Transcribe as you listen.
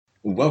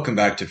Welcome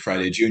back to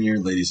Friday Junior,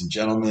 ladies and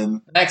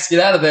gentlemen. Max, get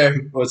out of there.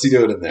 What's he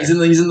doing in there?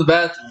 He's in the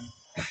bathroom.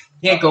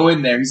 He can't go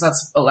in there. He's not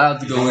allowed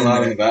to He's go not in allowed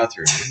there. in the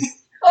bathroom.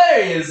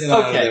 There he is. Get out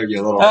of Okay. there,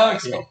 you little Okay.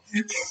 rascal.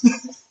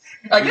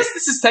 I guess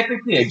this is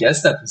technically a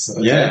guest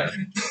episode. Yeah,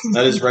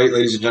 that is right,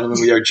 ladies and gentlemen.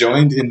 We are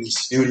joined in the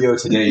studio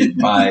today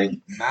by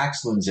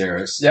Max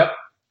Lanzaris. Yep.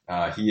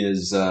 He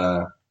is,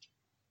 what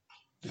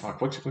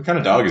kind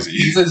of dog is he?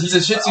 He's a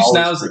Shih Tzu I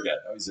always Schnauzer. forget.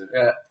 Oh, he's a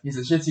Yeah, he's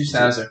a Shih Tzu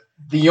Schnauzer.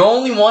 The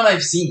only one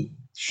I've seen.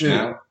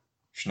 Schnauzer.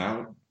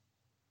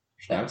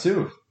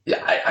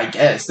 Yeah, I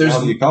guess. There's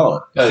How do you call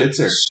it?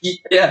 Shih Tzu.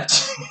 Yeah.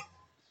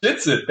 Shih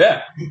Tzu.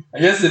 Yeah. I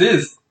guess it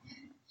is.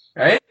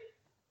 Right?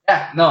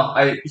 Yeah. No,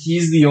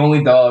 he's the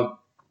only dog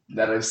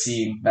that I've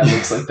seen that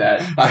looks like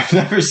that. I've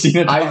never seen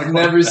a dog I've like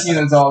never that. seen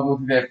a dog look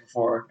like that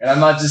before. And I'm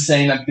not just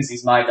saying that because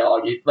he's my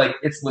dog.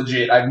 It's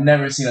legit. I've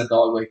never seen a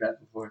dog like that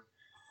before.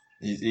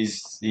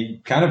 He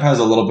kind of has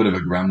a little bit of a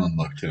gremlin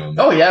look to him.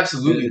 Oh, yeah,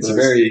 absolutely. It's does.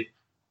 very...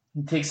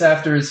 He takes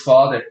after his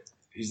father.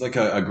 He's like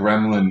a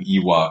gremlin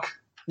Ewok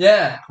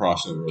Yeah.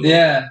 crossover.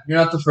 Yeah. You're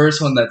not the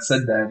first one that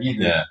said that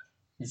either. Yeah.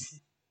 He's, He's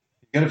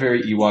got a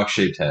very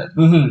Ewok-shaped head.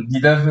 he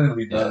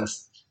definitely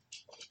does.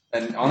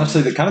 And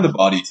honestly, the kind of the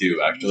body,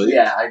 too, actually.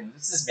 Yeah,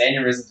 this is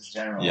mannerisms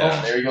in general. Yeah.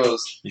 Oh, there he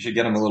goes. You should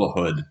get him a little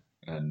hood.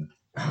 And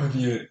That would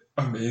be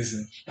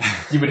amazing.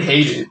 You would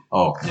hate it.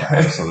 oh, yeah,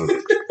 absolutely.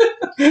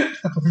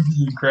 That would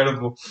be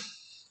incredible.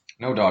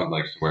 No dog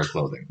likes to wear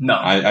clothing. No.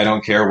 I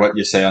don't care what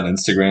you say on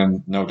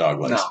Instagram. No dog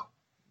likes No. it.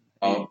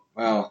 Oh,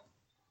 well,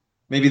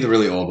 maybe the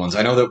really old ones.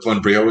 I know that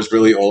when Brio was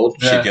really old,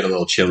 Yeah. she'd get a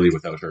little chilly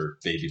without her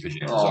baby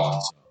pajamas Aw.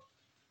 on.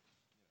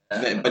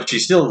 So. But she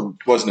still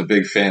wasn't a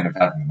big fan of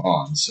having them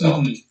on. So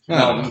Mhm. I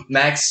don't know. No,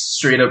 Max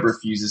straight up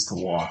refuses to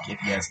walk if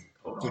he has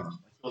a coat on.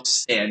 He'll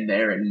stand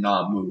there and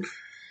not move.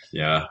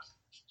 Yeah.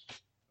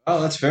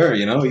 Oh, that's fair.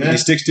 You know, Yeah. he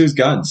sticks to his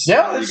guns.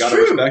 Yeah, you that's gotta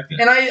true. respect it.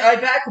 And I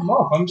back him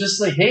up. I'm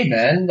just like, hey,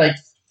 man, like,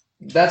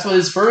 that's what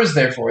his fur is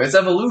there for. It's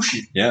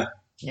evolution. Yeah.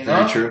 You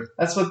Very know? true.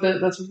 That's what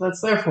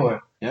that's there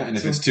for. Yeah, and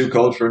if So- it's too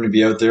cold for him to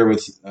be out there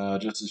with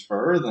just his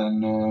fur,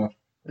 then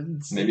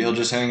It's- maybe he'll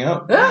just hang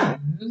out. Yeah.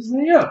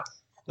 Yeah.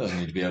 Doesn't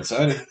need to be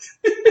outside.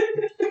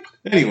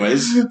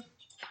 Anyways,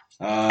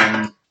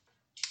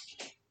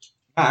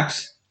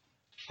 Max,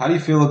 how do you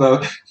feel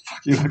about?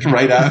 Fuck, you looked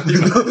right at me.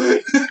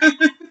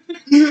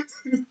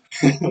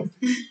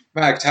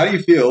 Max, how do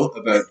you feel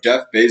about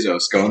Jeff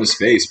Bezos going to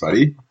space,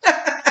 buddy?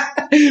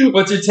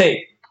 What's your take?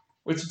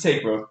 What's your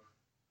take, bro?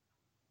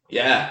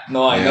 Yeah.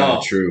 No, I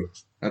know. True.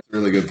 That's a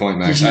really good point,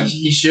 Max.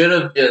 He should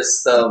have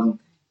just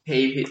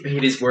paid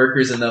his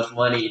workers enough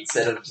money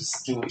instead of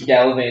just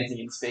gallivanting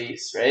in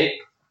space, right?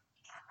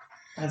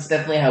 That's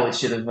definitely how it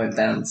should have went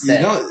down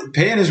instead. You know,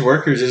 paying his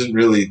workers isn't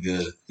really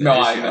the No,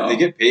 issue. I know. They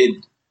get paid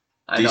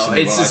I know.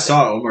 decently It's well. just I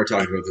saw Omar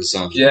talking about this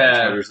on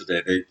Yeah. Twitter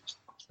today.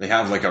 They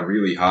have like a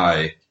really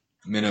high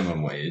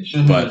minimum wage,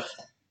 Mhm. but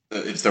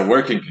it's their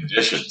working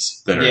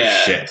conditions that are Yeah.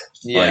 shit.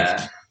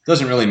 yeah. It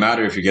doesn't really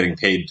matter if you're getting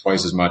paid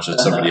twice as much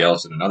as somebody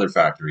else in another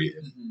factory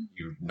if Mhm.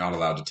 you're not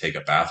allowed to take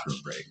a bathroom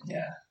break.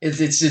 Yeah. It's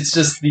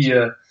just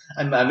the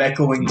I'm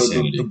echoing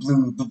Insanity. the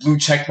blue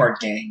checkmark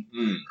gang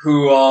Mm.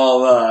 who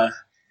all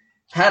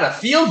had a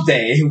field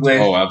day with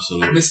Oh,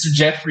 absolutely. Mr.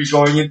 Jeffrey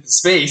going into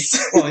space.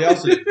 Well, he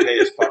also didn't pay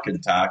his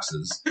fucking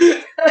taxes.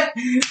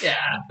 Yeah,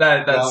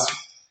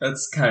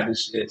 that's kind of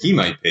shit. He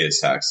might pay his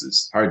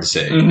taxes. Hard to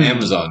say. Mhm.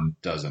 Amazon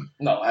doesn't.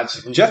 No,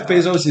 absolutely. Jeff not.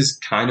 Bezos is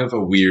kind of a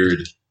weird,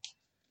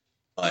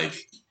 kind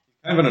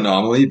of an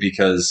anomaly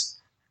because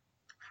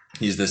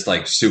he's this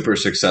super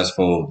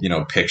successful,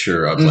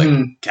 picture of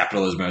Mhm.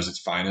 capitalism as its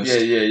finest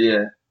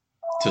Yeah.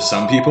 to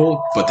some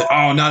people. But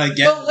not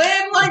again. The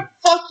landline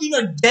fucking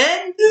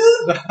again,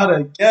 dude? Not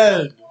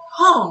again.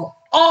 Come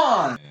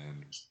on.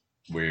 And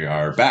we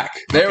are back.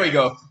 There we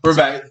go. We're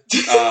back.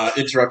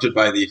 Interrupted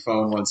by the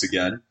phone once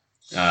again.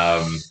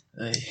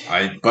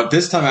 But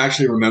this time I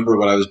actually remember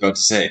what I was about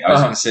to say. I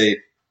was going to say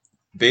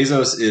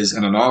Bezos is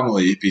an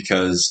anomaly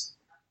because,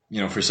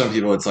 for some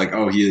people it's like,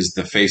 oh, he is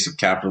the face of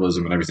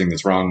capitalism and everything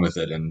that's wrong with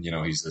it. And,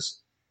 he's this,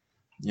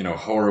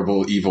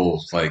 horrible,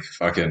 evil,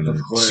 fucking Of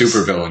course.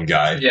 supervillain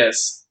guy.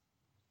 Yes.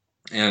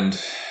 And,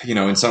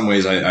 in some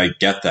ways I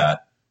get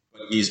that.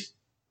 But he's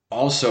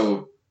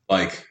also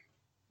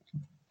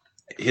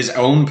his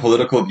own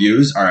political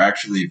views are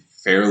actually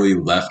fairly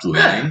left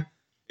leaning.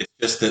 It's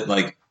just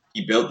that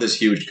he built this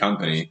huge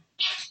company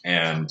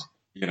and,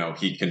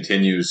 he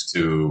continues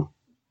to,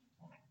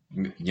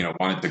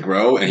 want it to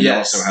grow. And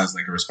Yes. he also has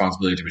a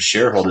responsibility to his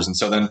shareholders. And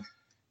so then,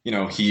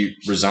 he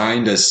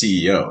resigned as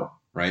CEO,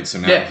 right? So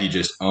now Yeah. he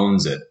just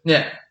owns it.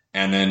 Yeah.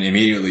 And then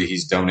immediately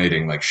he's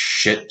donating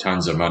shit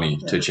tons of money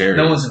to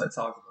charities. No one's going to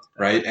talk about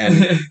that. Right?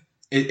 And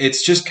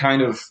it's just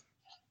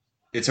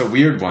it's a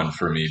weird one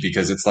for me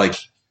because it's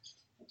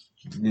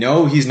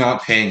no, he's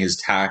not paying his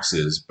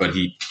taxes, but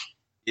he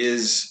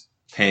is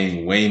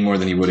paying way more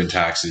than he would in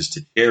taxes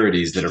to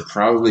charities that are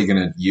probably going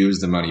to use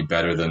the money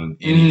better than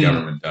any Mhm.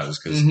 government does.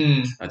 Because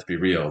Mhm. let's be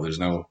real, there's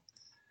no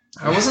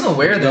I wasn't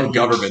aware that no he-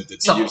 government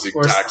that's No, of using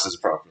course. taxes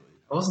properly.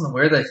 I wasn't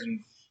aware that he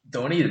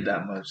donated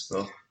that much,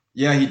 though.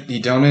 Yeah, he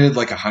donated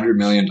like $100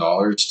 million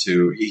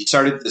to. He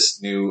started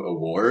this new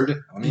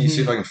award. Let me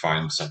see if I can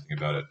find something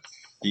about it.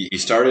 He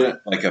started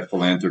like a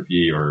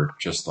philanthropy or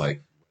just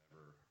like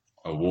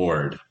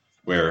award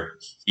where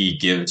he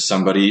gives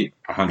somebody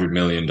 $100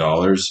 million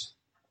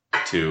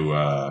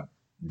to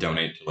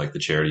donate to like the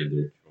charity of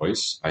their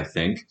choice. I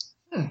think.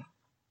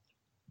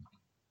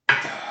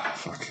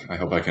 Fuck. I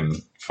hope I can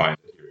find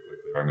it here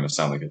quickly, or I'm going to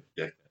sound like a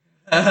dick.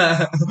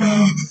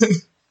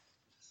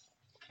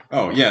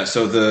 Oh yeah,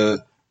 so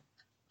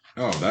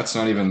that's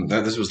not even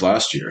that. This was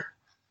last year.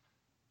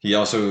 He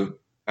also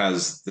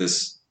has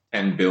this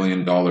 $10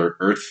 billion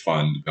Earth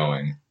Fund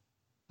going,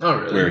 Oh,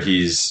 really? where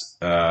he's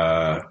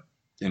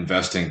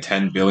investing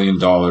 $10 billion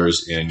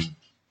in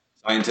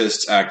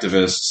scientists,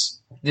 activists,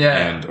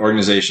 and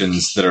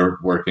organizations that are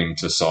working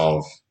to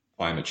solve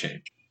climate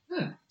change.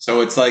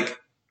 So it's like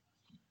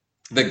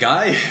the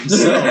guy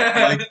himself,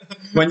 like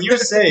when you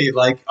say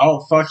like,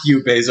 "Oh fuck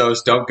you,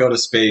 Bezos, don't go to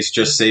space,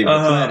 just save the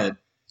planet,"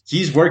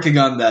 he's working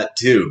on that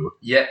too.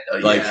 Yeah,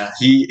 Like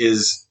he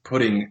is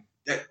putting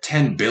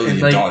 $10 billion.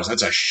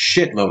 That's a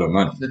shitload of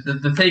money.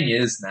 The thing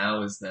is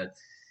now is that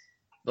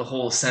the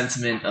whole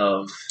sentiment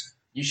of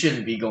you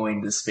shouldn't be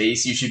going to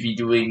space, you should be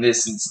doing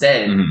this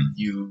instead,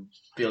 you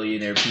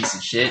billionaire piece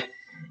of shit.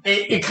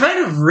 It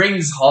kind of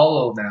rings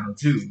hollow now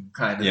too,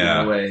 kind of in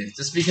a way,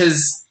 just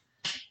because,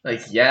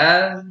 like,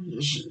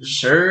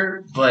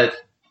 sure, but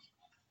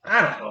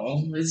I don't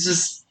know. It's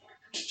just,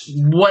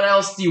 what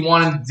else do you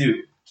want him to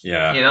do?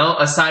 Yeah, you know,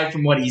 aside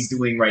from what he's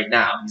doing right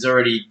now, he's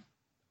already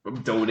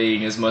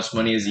donating as much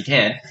money as he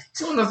can.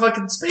 He's going to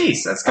fucking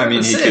space. That's kind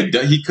of sick.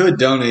 He could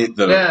donate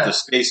the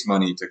space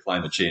money to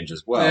climate change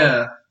as well.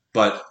 Yeah,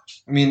 but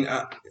I mean,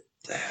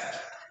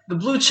 the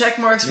blue check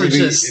marks were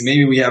just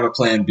maybe we have a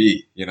plan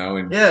B. You know,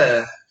 and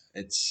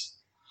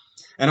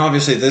and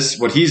obviously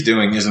what he's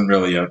doing isn't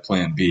really a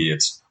plan B.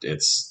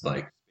 It's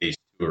like space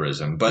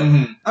tourism, but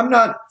I'm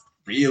not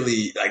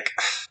really like.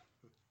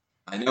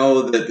 I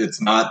know that it's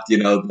not,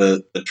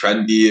 the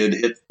trendy and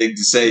hip thing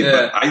to say,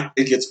 but I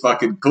think it's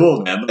fucking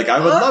cool, man. Like,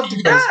 I would love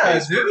to go to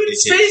space. Dude,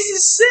 space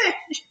is sick.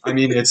 I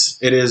mean,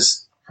 it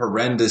is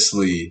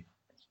horrendously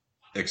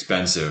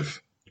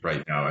expensive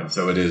right now, and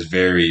so it is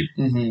very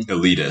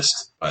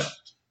elitist. But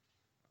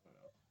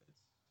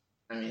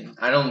I mean,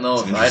 I don't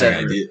know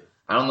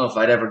if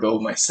I'd ever go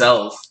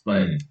myself,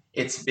 but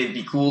it'd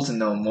be cool to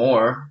know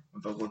more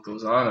about what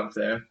goes on up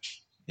there.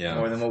 Yeah,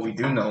 more than what we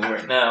do know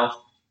right now.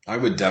 I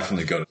would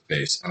definitely go to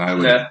space, and I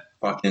would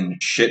fucking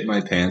shit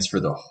my pants for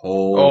the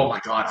whole. Oh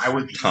my god, I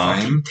would be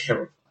fucking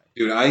terrified,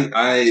 dude.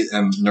 I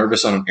am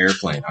nervous on an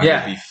airplane. I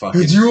would be fucking.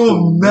 Could you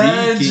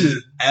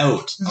imagine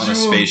out on a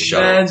space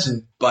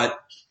shuttle? But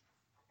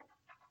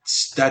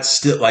that's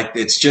still like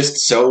it's just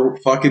so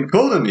fucking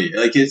cool to me.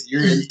 Like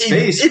you're in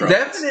space. It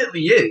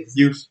definitely is.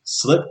 You've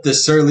slipped the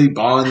surly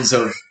bonds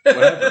of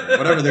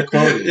whatever their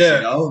quote is.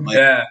 You know,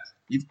 like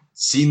you've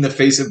seen the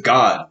face of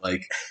God.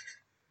 Like.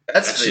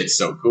 That shit's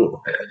so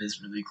cool. That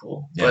is really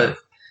cool. Yeah. But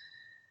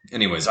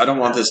anyways, I don't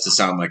want this to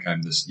sound like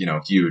I'm this,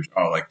 huge.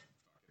 Oh,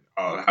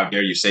 how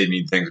dare you say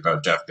mean things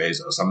about Jeff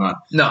Bezos? I'm not.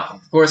 No,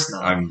 of course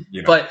not.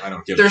 But I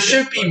don't give. There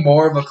should be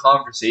more of a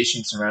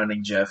conversation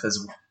surrounding Jeff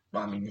as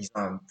well. I mean, he's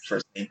on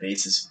first name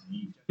basis.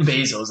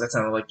 Bezos. That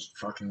sounded like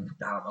fucking.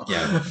 I don't know.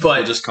 Yeah, but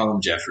we'll just call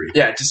him Jeffrey.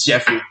 Yeah, just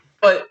Jeffrey.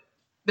 But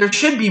there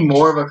should be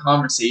more of a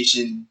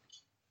conversation,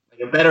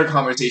 like a better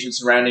conversation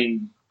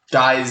surrounding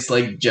guys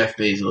like Jeff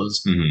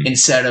Bezos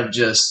instead of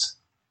just,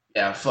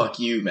 fuck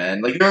you,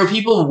 man. Like, there are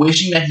people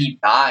wishing that he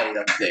died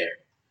up there.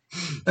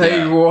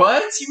 Like,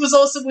 what? He was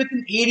also with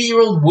an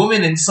 80-year-old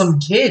woman and some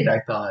kid, I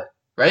thought.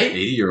 Right?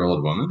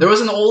 80-year-old woman? There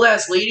was an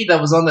old-ass lady that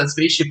was on that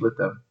spaceship with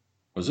them.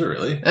 Was there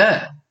really?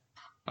 Yeah.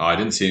 Oh, I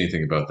didn't see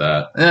anything about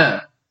that.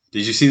 Yeah.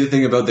 Did you see the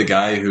thing about the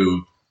guy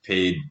who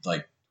paid,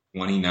 like,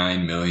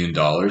 $29 million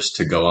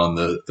to go on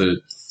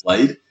the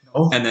flight?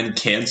 And then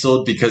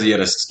canceled because he had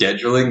a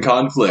scheduling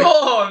conflict.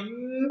 Oh,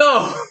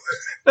 no.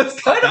 That's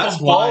of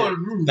a baller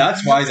move.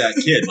 That's why that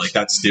kid, like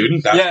that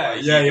student, that's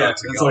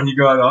why he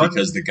got on.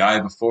 Because the guy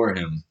before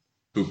him,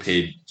 who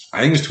paid,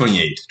 I think it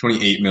was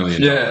 $28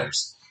 million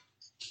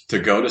to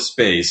go to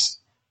space,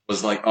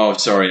 was like, oh,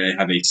 sorry, I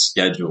have a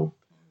schedule.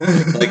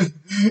 Like,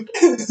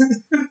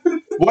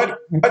 what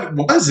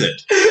was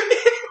it?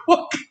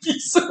 What could be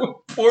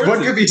so important?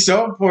 What could be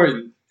so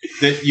important?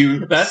 That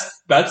you that's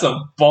a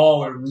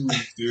baller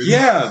move, dude.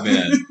 Yeah,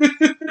 man.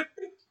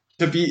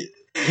 to be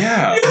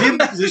in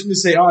the position to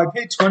say, oh, I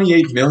paid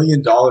 $28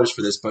 million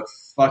for this, but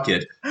fuck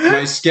it.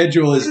 My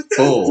schedule is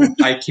full.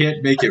 I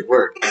can't make it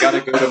work. I gotta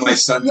go to my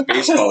son's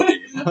baseball game.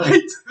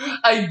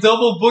 I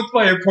double booked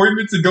my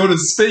appointment to go to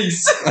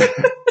space.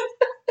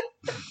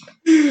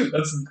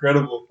 That's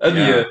incredible. That'd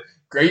be a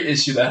great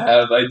issue to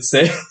have, I'd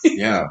say.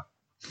 Yeah.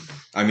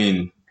 I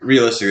mean,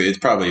 realistically, it's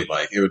probably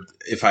like, it would,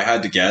 if I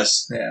had to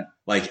guess,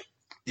 like,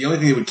 the only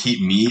thing that would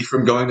keep me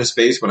from going to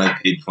space when I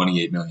paid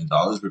 $28 million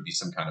would be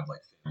some kind of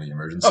like family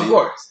emergency. Of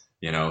course.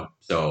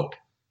 So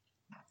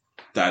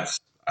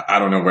I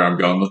don't know where I'm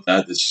going with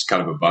that. It's just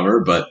kind of a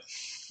bummer, but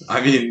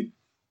I mean,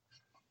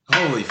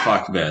 Holy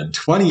fuck, man.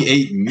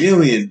 $28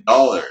 million.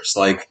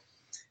 Like,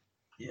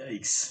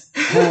 Yikes.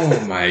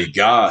 oh my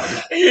god.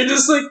 And you're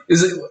just like,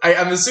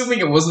 I'm assuming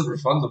it wasn't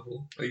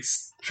refundable. Like,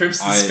 trips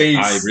to space.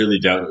 I really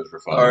doubt it was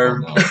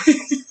refundable.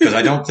 Because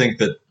I don't think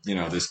that,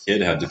 this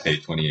kid had to pay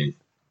 28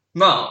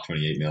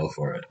 mil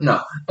for it.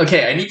 No.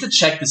 Okay, I need to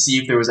check to see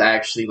if there was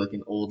actually like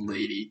an old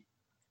lady.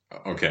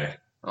 Okay.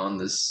 On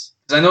this.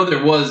 Because I know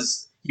there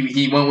was,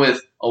 he went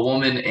with a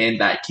woman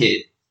and that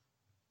kid.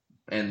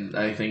 And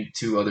I think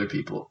 2 other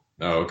people.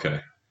 Oh,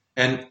 okay.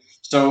 And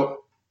so,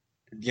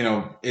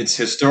 it's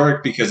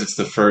historic because it's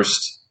the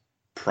first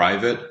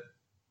private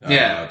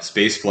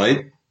space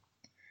flight.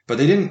 But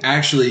they didn't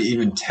actually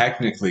even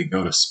technically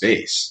go to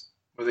space.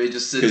 Or they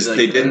just did because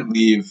they didn't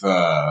leave.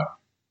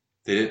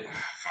 They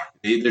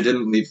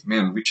didn't leave.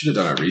 Man, we should have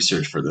done our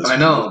research for this. I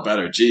know. A little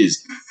better. Jeez.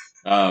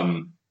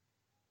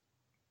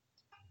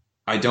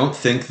 I don't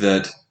think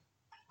that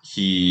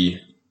he.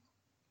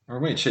 Or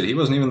wait, shit. He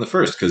wasn't even the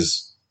first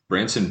because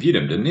Branson beat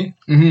him, didn't he?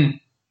 Mm-hmm.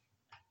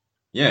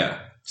 Yeah.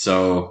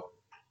 So.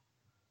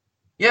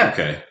 Yeah.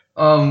 Okay.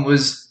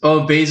 Was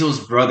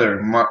Bezos'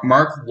 brother,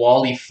 Mark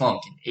Wally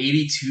Funk, an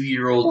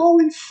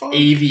 82-year-old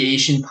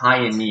aviation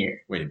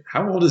pioneer. Wait,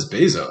 how old is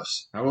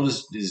Bezos? How old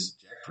is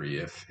Jeffrey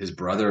if his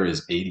brother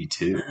is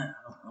 82?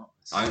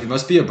 It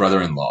must be a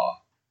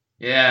brother-in-law.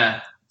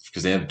 Yeah.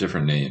 Because they have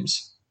different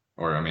names.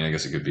 Or, I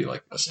guess it could be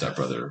like a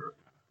stepbrother.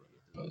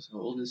 How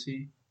old is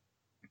he?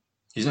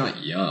 He's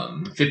not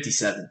young.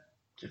 57.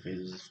 Jeff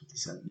Bezos is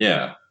 57.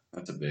 Yeah,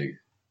 that's a big...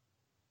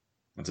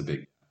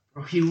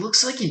 Bro, he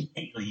looks like an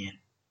alien.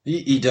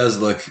 He does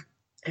look.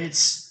 It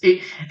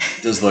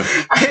does look.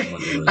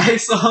 I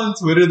saw on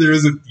Twitter there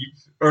was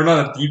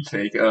not a deep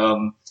fake.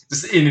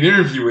 Just in an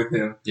interview with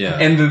him. Yeah.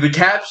 And the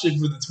caption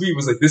for the tweet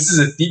was like, "This is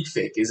a deep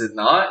fake, is it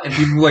not?" And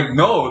people were like,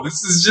 "No,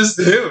 this is just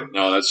him."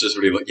 No, that's just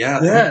what he looked.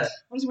 Yeah. Yeah.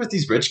 What is it with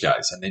these rich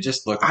guys? And they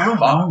just look. I don't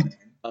know.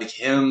 Like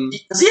him.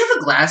 Does he have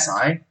a glass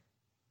eye?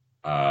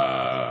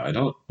 I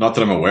don't. Not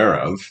that I'm aware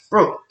of.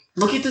 Bro,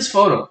 look at this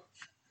photo.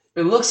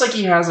 It looks like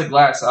he has a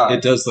glass eye.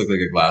 It does look like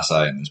a glass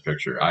eye in this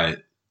picture. I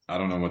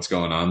don't know what's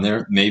going on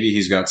there. Maybe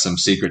he's got some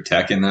secret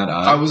tech in that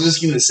eye. I was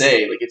just going to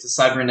say, like, it's a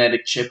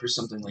cybernetic chip or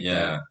something like that.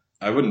 Yeah,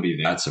 I wouldn't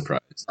be that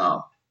surprised.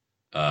 Oh.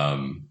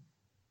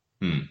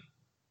 Okay.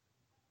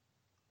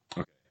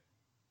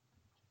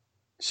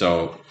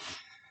 So,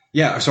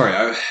 yeah,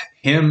 sorry.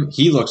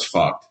 He looks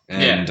fucked.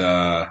 And,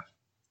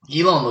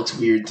 Elon looks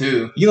weird,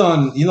 too.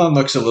 Elon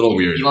looks a little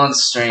weird.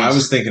 Elon's strange. I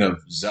was thinking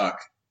of Zuck.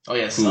 Oh,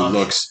 yeah, who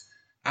looks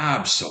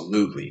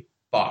absolutely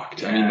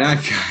fucked. Yeah. I mean,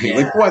 that guy,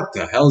 like, what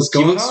the hell is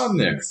going on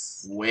there?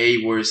 Way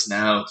worse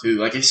now, too.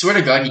 Like, I swear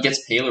to God, he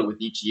gets paler with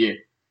each year.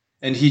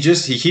 And he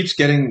keeps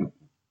getting,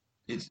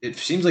 it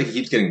seems like he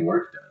keeps getting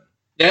work done.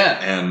 Yeah.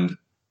 And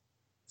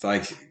it's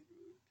like,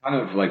 kind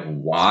of like,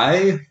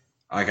 why?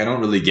 Like, I don't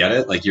really get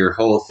it. Like, your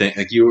whole thing,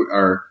 like, you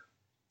are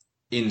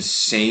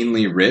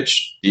insanely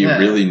rich. Do you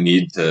really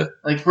need to?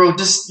 Like, bro,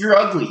 you're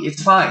ugly.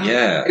 It's fine.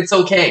 Yeah. It's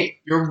okay.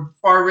 You're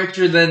far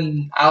richer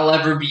than I'll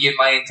ever be in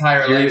my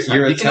entire lifetime.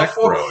 You're a tech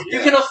bro. You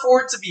can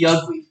afford to be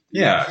ugly.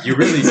 Yeah, you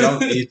really don't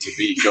need to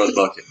be good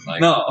looking.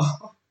 Like, no.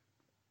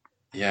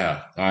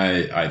 Yeah,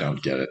 I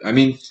don't get it. I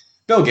mean,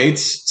 Bill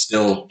Gates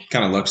still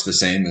kind of looks the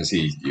same as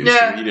he used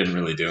to. He didn't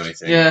really do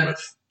anything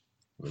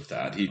with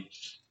that.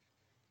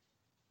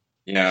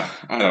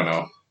 I don't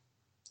know.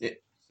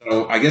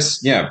 So I guess,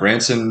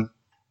 Branson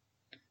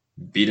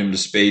beat him to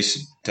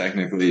space,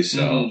 technically,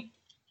 so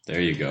there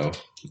you go.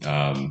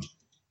 There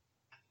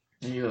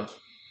you go.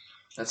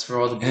 That's for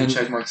all the blue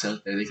check marks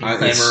out there. They can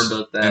clamor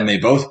about that. And they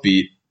both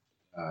beat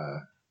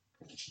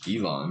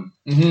Elon.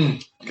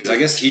 Because I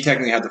guess he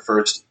technically had the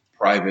first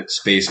private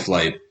space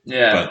flight,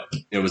 but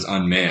it was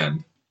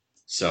unmanned.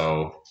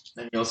 So...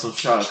 And he also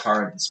shot a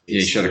car into space. Yeah,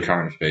 he shot a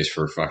car into space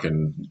for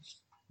fucking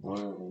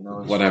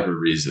whatever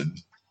reason.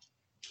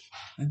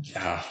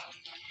 Yeah.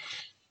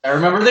 I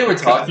remember they were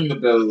talking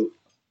about...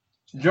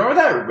 Do you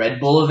remember that Red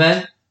Bull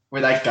event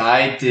where that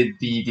guy did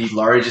the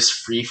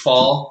largest free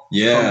fall from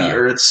the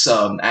Earth's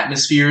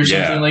atmosphere or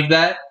something like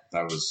that?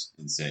 That was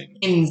insane.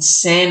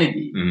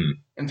 Insanity. Mm-hmm.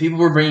 And people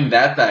were bringing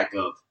that back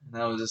up.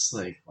 And I was just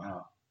like,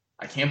 wow.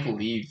 I can't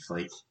believe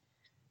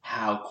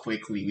how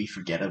quickly we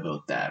forget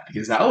about that.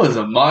 Because that was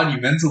a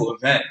monumental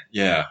event.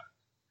 Yeah.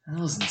 That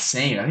was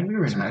insane. I think we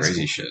were in high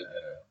crazy school. Shit.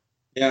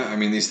 Yeah, I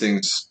mean, these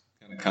things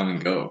kind of come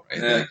and go,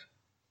 right? Yeah. Like,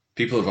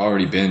 people have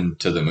already been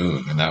to the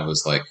moon, and that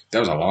was a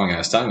long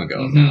ass time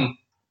ago now.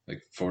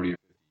 Like 40 or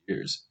 50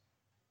 years.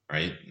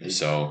 Right? They've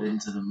been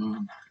to the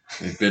moon.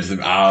 They've been to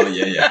the oh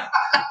yeah.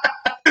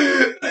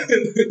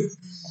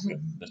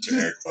 Mr.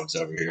 Air quotes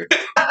over here.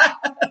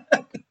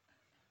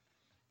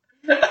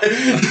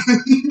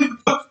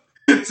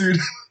 Dude.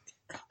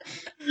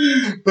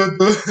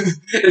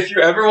 If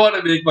you ever want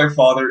to make my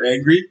father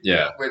angry,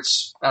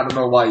 which I don't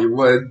know why you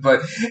would,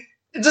 but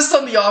just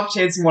on the off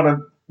chance you want to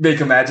make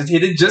him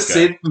agitated, just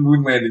say that the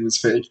moon landing was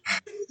fake.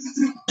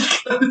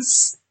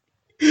 Because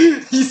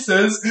he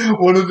says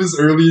one of his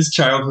earliest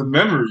childhood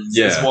memories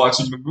is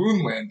watching the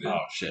moon landing. Oh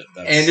shit!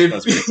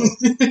 That's pretty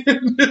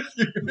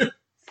cool.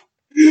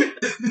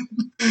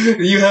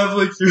 You have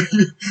like You're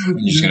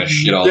just gonna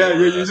shit all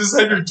over you just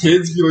have your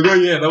kids be like, oh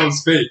yeah, that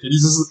was fake, and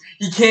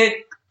he can't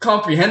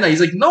comprehend that. He's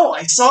like, no,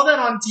 I saw that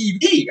on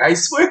TV. I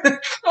swear to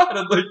God.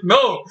 I'm like,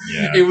 no,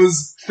 it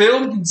was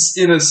filmed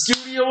in a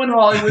studio in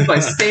Hollywood by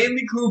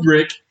Stanley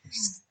Kubrick.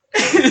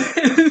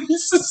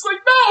 He's just like,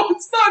 no,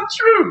 it's not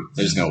true.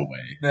 There's no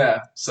way.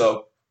 Yeah,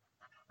 so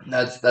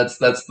that's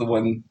the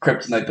one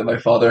kryptonite that my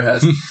father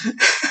has.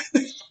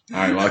 All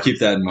right, well, I'll keep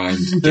that in mind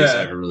in case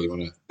I ever really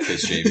want to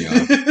piss Jamie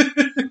off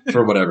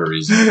for whatever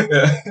reason.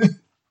 Yeah.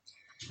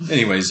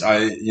 Anyways,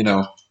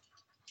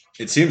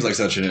 it seems like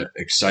such an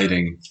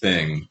exciting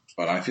thing,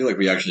 but I feel like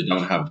we actually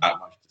don't have that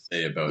much to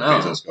say about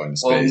Bezos going to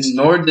space.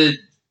 Well, nor did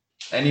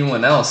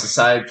anyone else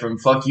aside from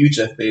fuck you,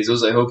 Jeff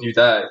Bezos. I hope you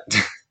die.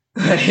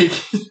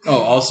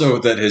 Also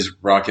that his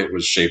rocket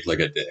was shaped like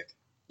a dick.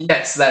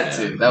 Yes, that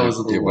too. That was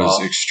a little. It was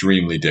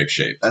extremely dick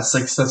shaped. That's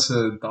like such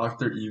a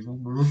Dr. Evil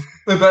move.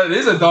 That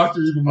is a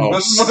Dr. Evil move.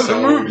 That's one of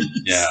the movies.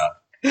 Yeah.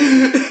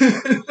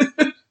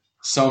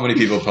 So many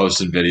people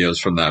posted videos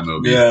from that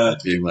movie. Yeah.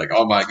 Being like,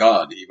 oh my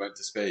god, he went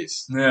to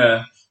space.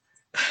 Yeah.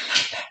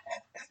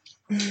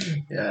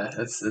 Yeah,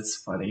 that's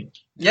funny.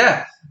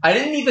 Yeah, I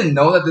didn't even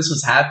know that this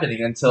was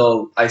happening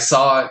until I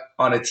saw it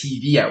on a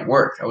TV at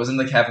work. I was in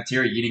the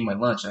cafeteria eating my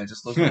lunch, and I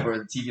just looked over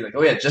the TV like,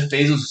 oh yeah, Jeff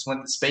Bezos just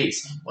went to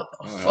space. What the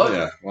fuck?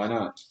 Yeah, why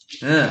not?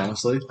 Yeah.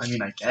 Honestly? I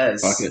mean, I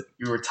guess. Fuck it.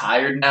 You're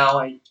retired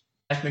now,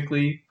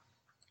 technically.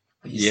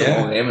 He's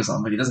still on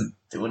Amazon, but he doesn't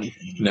do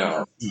anything.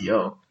 No.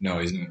 CEO. No,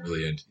 he's not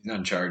really he's not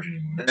in charge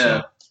anymore.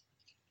 Yeah. So.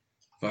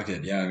 Fuck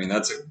it, yeah. I mean,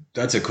 that's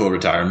a cool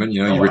retirement.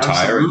 You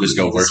retire and just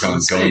go work on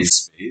going to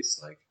space.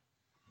 Like,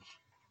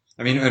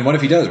 I mean, and what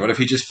if he does? What if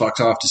he just fucks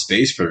off to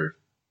space for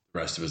the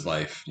rest of his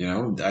life?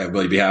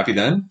 Will he be happy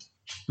then?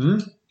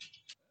 I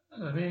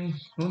mean,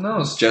 who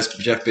knows? Jeff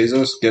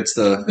Bezos gets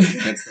the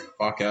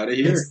fuck out of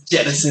here. It's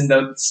jettisoned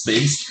out to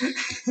space.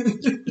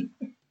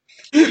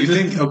 You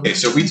think? Okay,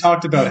 so we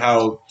talked about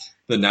how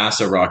the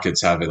NASA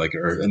rockets have it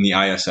and the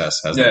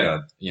ISS has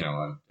a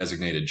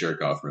designated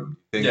jerk off room.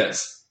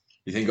 Yes.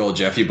 You think old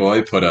Jeffy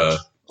boy put a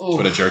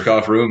jerk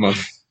off room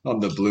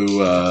on the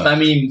blue? I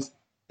mean,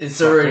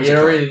 it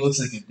already looks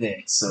like a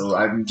dick, so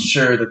I'm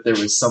sure that there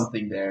was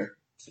something there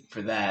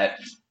for that.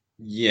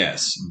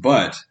 Yes,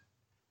 but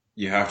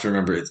you have to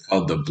remember it's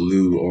called the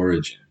Blue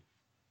Origin.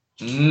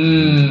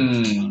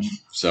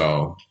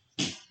 So,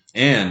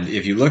 and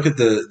if you look at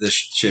the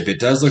ship, it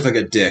does look like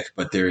a dick,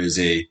 but there is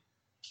you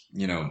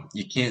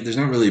can't. There's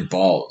not really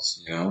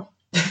balls,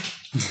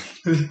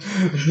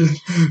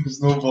 There's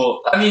no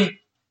ball. I mean.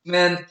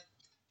 Man,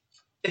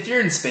 if you're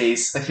in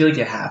space, I feel like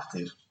you have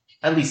to.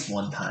 At least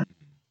one time.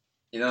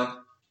 I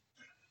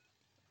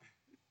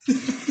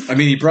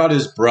mean, he brought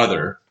his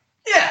brother.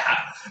 Yeah,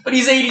 but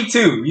he's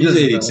 82. He's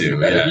 82,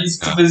 yeah. He's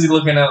too busy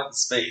looking out in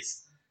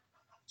space.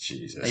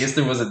 Jesus. I guess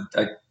there was a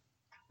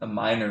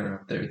minor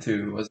up there,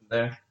 too, wasn't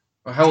there?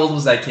 Or how old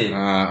was that kid?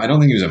 I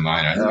don't think he was a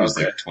minor. I think he was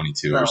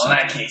 22 or something. In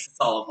that case, it's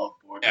all above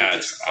board. Yeah,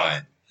 it's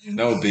fine.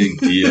 No big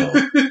deal.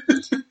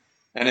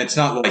 And it's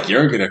not like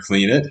you're going to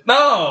clean it.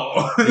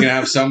 No! You're going to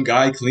have some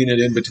guy clean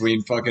it in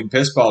between fucking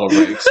piss bottle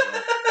breaks.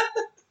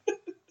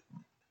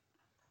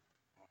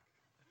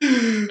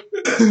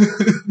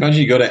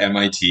 Imagine you go to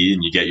MIT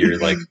and you get your,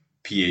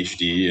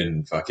 PhD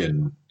in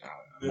fucking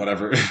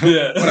whatever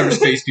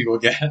space people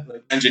get,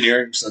 like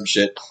engineering or some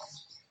shit.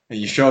 And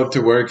you show up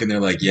to work and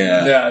they're like,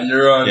 yeah,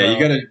 you're on. Yeah, you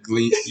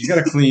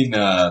gotta clean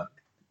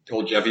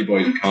old Jeffy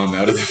boy's cum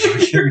out of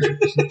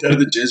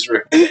the jizz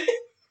room.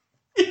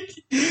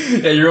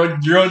 Yeah, you're on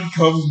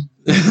cum.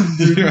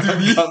 You're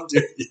on cum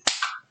duty.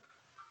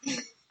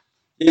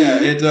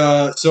 Yeah, it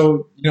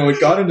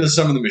got into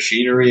some of the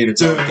machinery and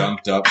it's all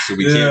gunked up, so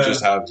we can't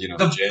just have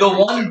the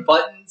one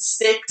button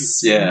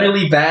sticks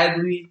really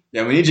badly.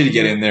 Yeah, we need you to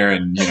get in there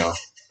and get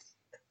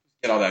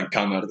all that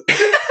cum out of there.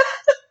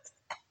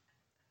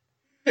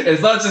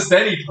 It's not just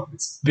any cum;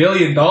 it's $1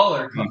 billion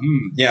cum.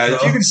 Mm-hmm. Yeah, so.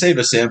 If you can save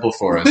a sample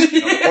for us,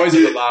 the boys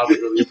at the lab would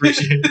really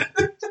appreciate it.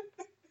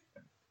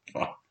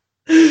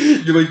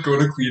 You go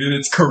to clean it;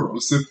 it's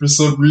corrosive for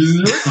some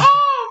reason. You're like,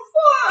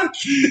 oh fuck!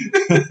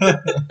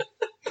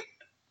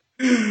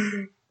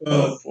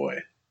 Oh boy,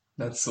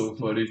 that's so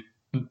funny,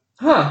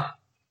 huh?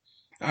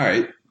 All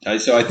right,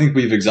 so I think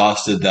we've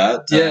exhausted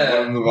that. Yeah, I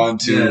want to move on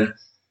to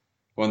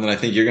one that I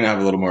think you're going to have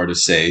a little more to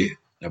say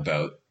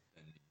about,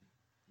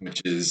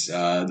 which is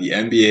the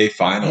NBA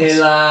Finals.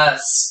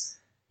 Hélas,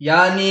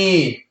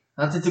 Yanni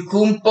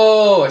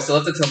Antetokounmpo. I still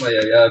have to tell my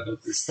yaya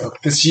about this stuff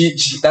because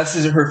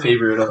that's her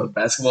favorite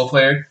basketball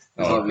player.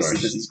 Obviously,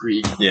 because he's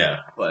Greek.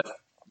 Yeah, but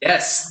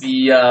yes,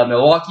 the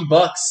Milwaukee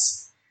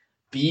Bucks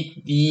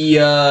beat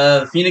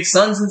the Phoenix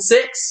Suns in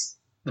 6.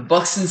 The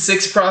Bucks in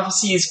 6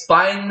 prophecy is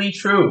finally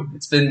true.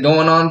 It's been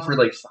going on for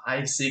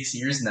 5-6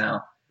 years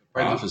now.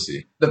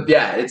 Prophecy.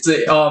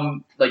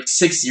 It's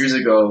 6 years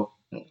ago.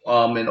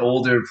 An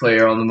older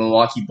player on the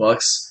Milwaukee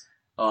Bucks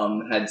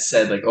had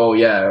said who's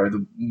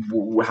gonna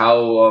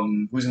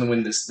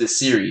win this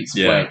series?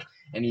 Yeah.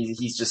 and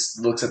he just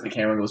looks at the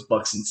camera and goes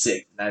Bucks in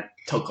 6. That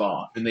took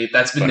off, and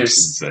that's been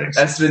Bucks their in 6.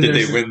 that's been Did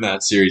their they win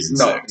that series in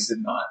no, 6? they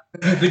did not.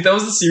 I think that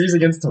was the series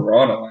against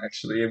Toronto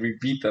actually, and we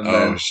beat them. Oh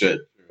then. shit!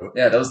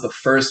 Yeah, that was the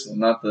first one,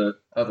 not the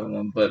other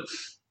one. But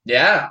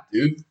yeah,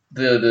 dude,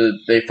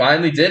 they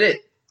finally did it.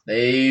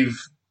 They've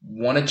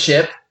won a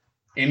chip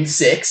in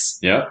 6.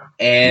 Yep,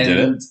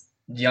 and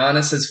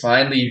Giannis has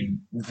finally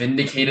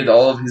vindicated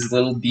all of his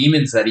little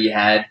demons that he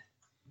had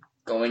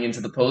going into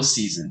the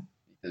postseason,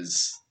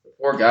 because the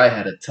poor guy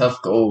had a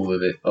tough go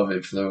of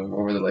it for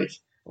over the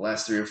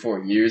last 3 or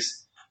 4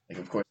 years. Like,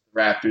 of course, the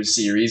Raptors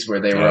series where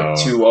they were up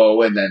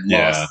 2-0 and then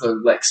lost the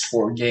next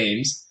 4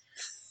 games.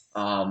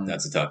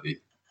 That's a toughie.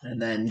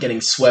 And then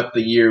getting swept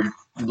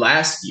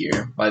last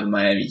year by the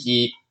Miami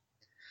Heat.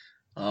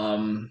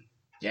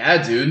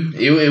 Yeah, dude,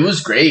 it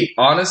was great.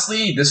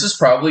 Honestly, this was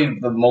probably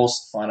the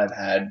most fun I've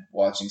had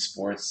watching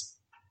sports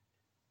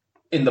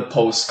in the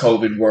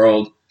post-COVID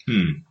world.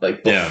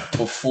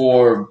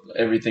 Before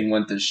everything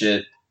went to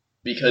shit.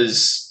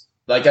 Because,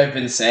 like I've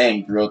been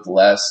saying throughout the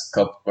last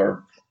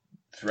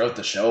throughout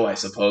the show, I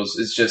suppose,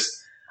 it's just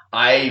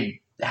I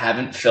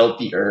haven't felt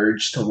the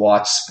urge to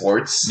watch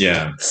sports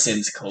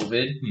since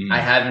COVID.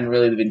 I haven't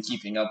really been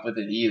keeping up with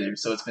it either,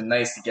 so it's been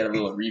nice to get a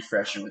little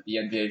refresher with the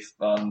NBA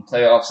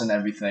playoffs and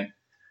everything.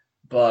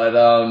 But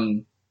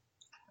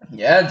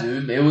yeah,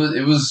 dude, it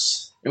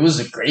was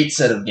a great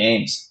set of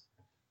games,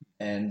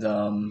 and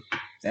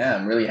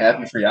I'm really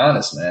happy for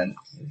Giannis, man.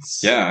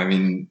 I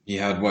mean, he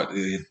had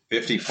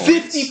 50 points.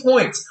 50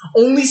 points.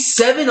 Only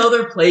 7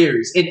 other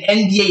players in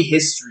NBA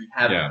history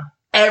have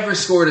ever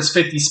scored his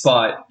 50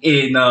 spot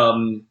in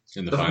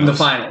the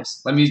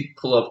finals. Let me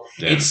pull up.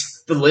 Damn.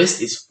 The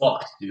list is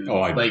fucked, dude.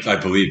 Oh, I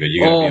believe it.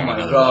 You gotta be on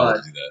another level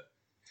to do that.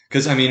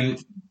 Because I mean,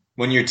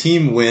 when your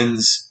team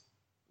wins.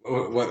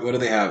 What do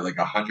they have? Like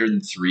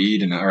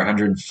 103 or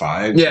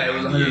 105? Yeah, it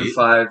was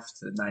 105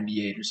 to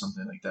 98 or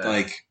something like that.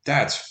 Like,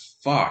 that's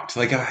fucked.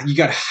 Like, you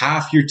got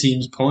half your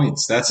team's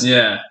points. That's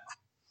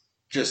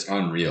just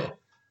unreal.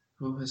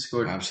 Who has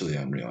scored? Absolutely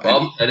unreal.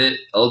 Bob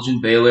Pettit,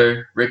 Elgin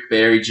Baylor, Rick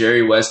Barry,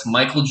 Jerry West,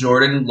 Michael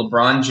Jordan,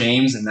 LeBron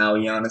James, and now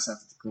Giannis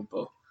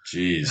Antetokounmpo.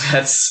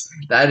 Jeez.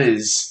 That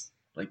is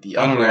like the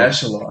upper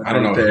echelon. I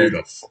don't know who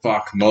the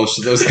fuck most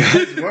of those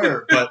guys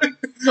were, but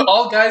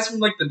all guys from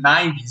like the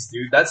 90s,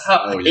 dude. That's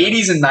how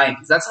 80s and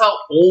 90s. That's how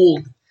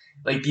old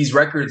like these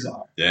records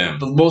are. Damn.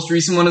 The most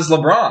recent one is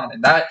LeBron,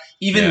 and that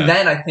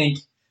then I think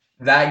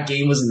that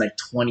game was in like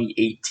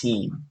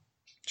 2018.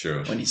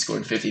 True. When he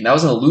scored 50. And that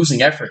was a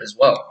losing effort as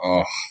well.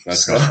 Oh,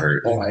 that's gotta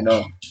hurt. Oh, I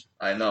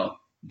know.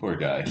 Poor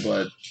guy.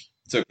 But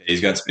it's okay.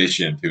 He's got Space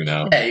Jam 2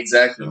 now. Yeah,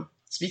 exactly.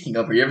 Speaking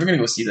of, are you ever gonna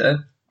go see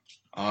that?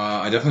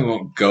 I definitely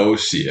won't go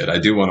see it. I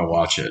do want to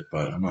watch it,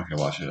 but I'm not going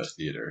to watch it at a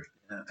theater.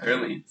 Yeah,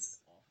 apparently.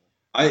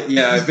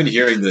 I've been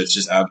hearing that it's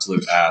just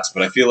absolute ass,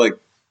 but I feel like,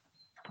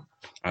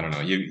 I don't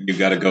know, you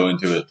got to go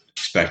into it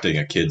expecting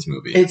a kid's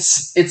movie.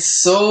 It's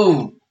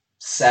so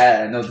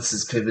sad. I know this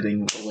is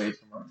pivoting away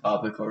from our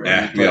topic already.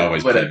 Yeah, we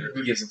always whatever.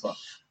 Who gives a fuck?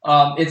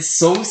 It's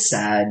so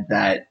sad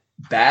that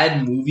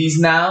bad movies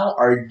now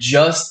are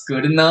just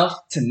good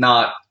enough to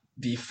not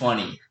be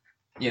funny.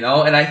 You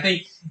know, and I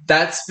think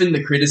that's been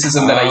the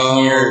criticism that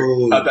I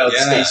hear about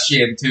Space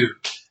Jam 2,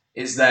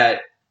 is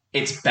that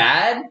it's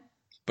bad,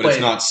 but it's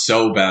not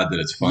so bad that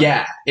it's funny.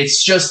 Yeah,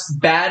 it's just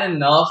bad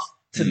enough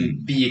to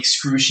be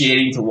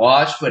excruciating to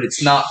watch, but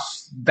it's not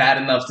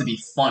bad enough to be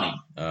funny.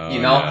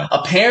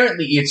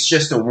 Apparently it's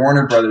just a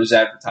Warner Brothers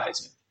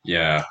advertisement.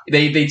 Yeah,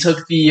 they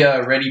took the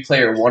Ready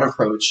Player One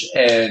approach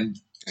and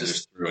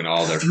just threw in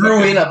all their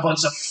in a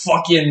bunch of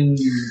fucking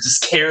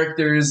just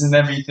characters and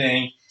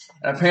everything.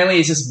 And apparently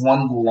it's just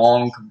one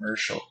long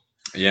commercial.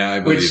 Yeah,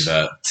 I believe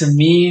that. To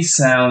me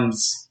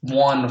sounds,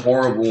 1,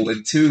 horrible,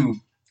 and 2,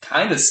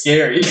 kind of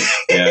scary.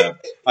 Yeah.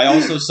 I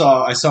also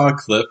saw a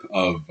clip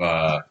of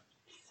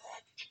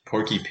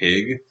Porky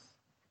Pig.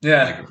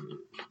 Yeah. Like,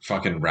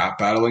 fucking rap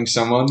battling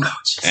someone. Oh,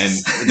 and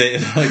they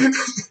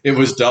it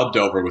was dubbed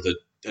over with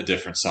a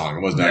different song.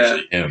 It wasn't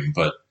actually him,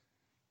 but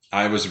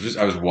I was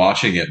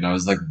watching it and I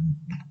was like,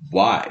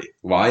 why?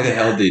 Why the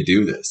hell did they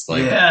do this?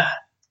 Like,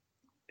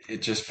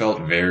 it just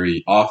felt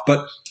very off.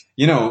 But,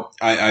 you know,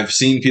 I've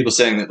seen people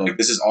saying that, like,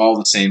 this is all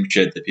the same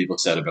shit that people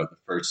said about the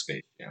first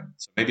Space Jam.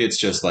 So maybe it's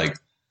just like,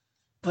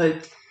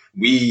 but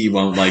we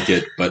won't like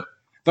it. But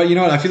you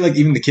know what? I feel like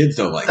even the kids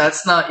don't like it.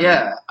 That's not,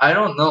 I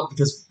don't know.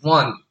 Because,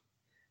 one,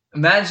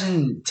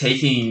 imagine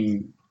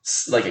taking,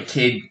 like, a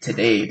kid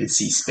today to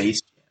see Space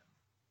Jam.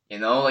 You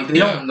know? Like, they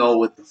don't know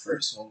what the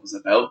first one was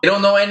about. They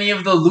don't know any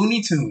of the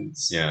Looney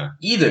Tunes.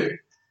 Either.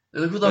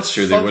 They're like, who the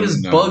fuck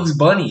is Bugs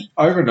Bunny?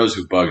 Everyone knows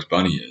who Bugs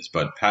Bunny is,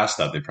 but past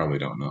that, they probably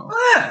don't know.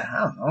 Yeah, I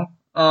don't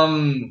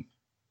know.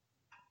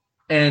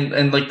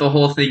 And like the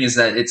whole thing is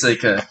that it's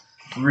like a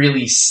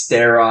really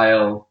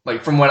sterile.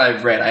 Like from what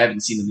I've read, I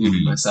haven't seen the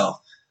movie myself.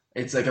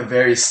 It's like a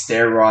very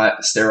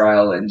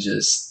sterile and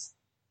just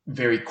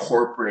very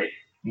corporate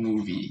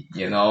movie,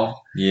 you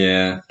know?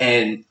 Yeah.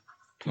 And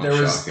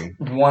there was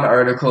one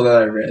article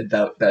that I read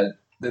that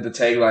the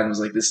tagline was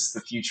like, "This is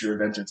the future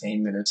of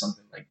entertainment" or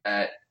something like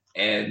that.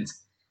 And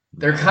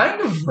they're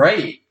kind of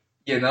right,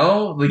 like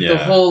the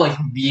Yeah. whole like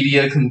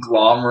media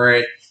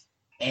conglomerate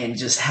and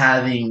just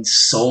having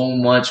so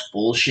much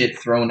bullshit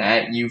thrown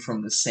at you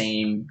from the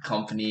same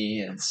company.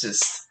 It's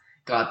just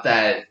got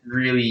that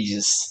really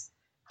just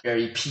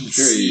very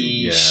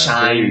PC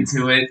shine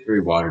to it.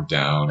 Very watered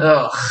down.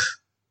 Ugh.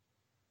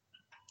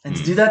 And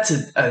to do that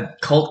to a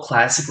cult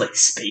classic like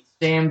Space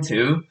Jam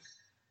too.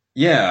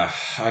 Yeah,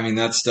 I mean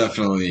that's tough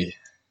when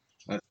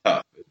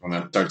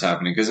that starts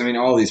happening because I mean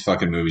all these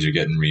fucking movies are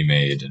getting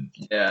remade and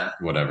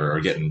whatever, or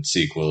getting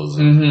sequels.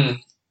 And,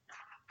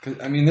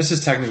 I mean, this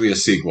is technically a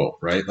sequel,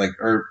 right? Like,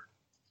 or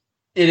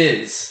it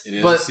is. It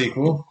is a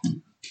sequel.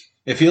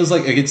 It feels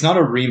like it's not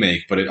a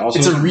remake, but it also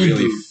doesn't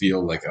really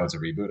feel like it's a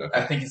reboot. Okay.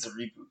 I think it's a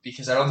reboot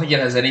because I don't think it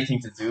has anything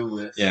to do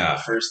with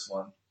the first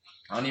one.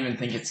 I don't even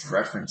think it's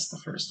referenced the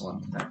first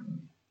one.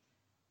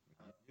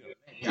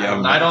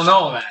 I don't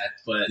know that,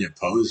 but you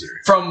poser.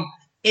 From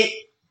it,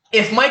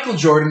 if Michael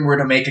Jordan were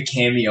to make a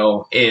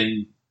cameo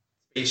in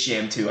Space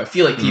Jam 2, I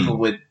feel like people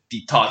would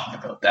be talking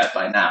about that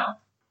by now.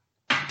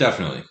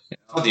 Definitely.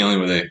 It's not the only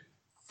way they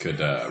could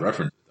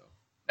reference it, though.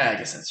 I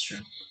guess that's true.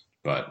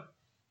 But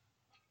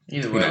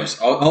either way.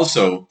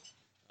 Also,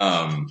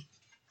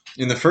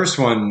 in the first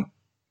one,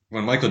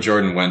 when Michael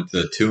Jordan went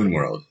to the Toon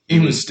World, he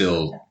was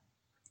still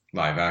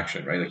live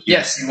action, right? Like he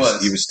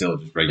was. He was still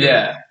just regular.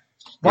 Yeah.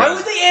 Why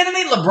would they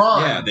animate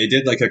LeBron? Yeah, they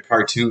did like a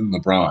cartoon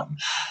LeBron,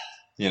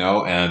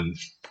 and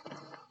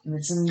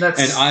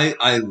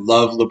I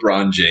love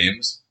LeBron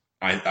James.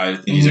 I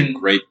think he's a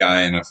great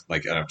guy and a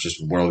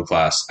just world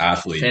class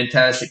athlete,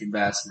 fantastic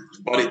ambassador.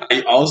 But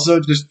I also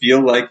just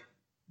feel like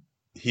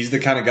he's the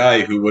kind of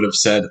guy who would have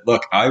said,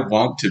 "Look, I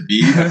want to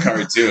be a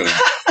cartoon,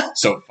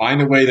 so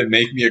find a way to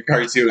make me a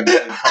cartoon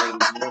as part of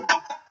this movie."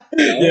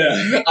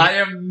 Yeah, I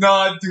am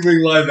not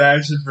doing live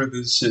action for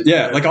this shit.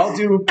 Yeah, like I'll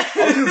do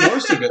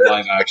most of it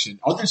live action.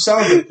 I'll do some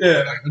of it.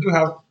 Yeah, I'll do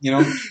how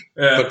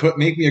but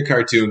make me a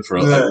cartoon for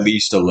at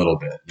least a little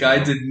bit. Guy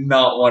did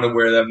not want to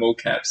wear that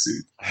mocap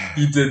suit.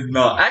 He did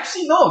not.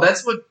 Actually, no.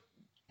 That's what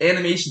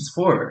animation's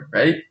for,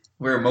 right?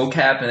 Wear a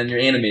mocap and then you're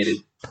animated.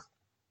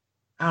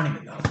 I don't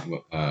even know.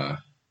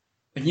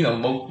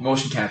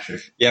 Motion capture.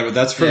 Yeah, but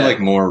that's for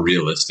like more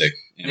realistic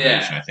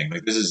animation. I think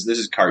this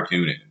is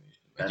cartoon animation.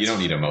 You don't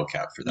need a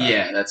mocap for that.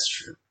 Yeah, that's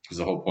true. Because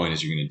the whole point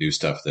is you're going to do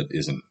stuff that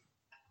isn't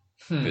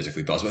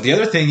physically possible. But the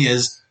other thing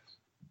is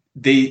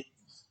they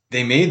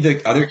made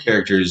the other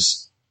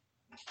characters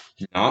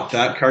not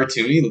that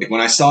cartoony. Like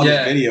when I saw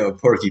the video of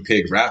Porky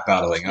Pig rap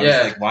battling, I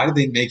was like, why did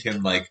they make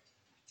him like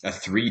a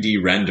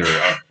 3D render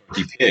of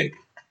Porky Pig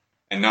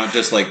and not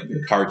just like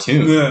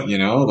cartoon?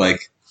 Yeah.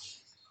 Like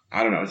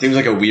I don't know. It seems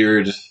like a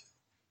weird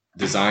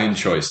design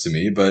choice to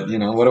me, but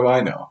what do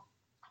I know?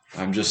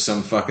 I'm just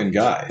some fucking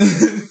guy.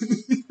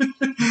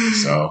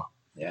 So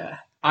yeah,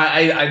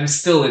 I'm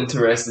still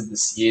interested to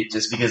see it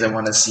just because I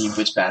want to see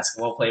which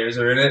basketball players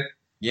are in it.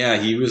 Yeah,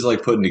 he was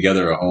like putting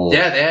together a whole.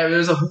 Yeah,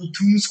 there's a whole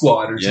Toon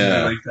Squad or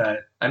something like that.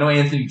 I know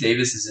Anthony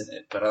Davis is in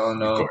it, but I don't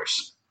know of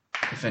course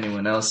if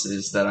anyone else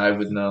is that I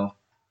would know.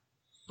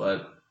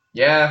 But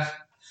yeah,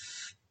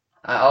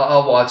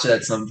 I'll watch it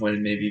at some point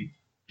and maybe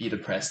be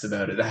depressed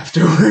about it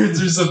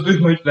afterwards or something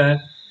like that.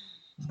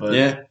 But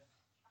yeah,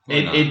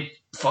 it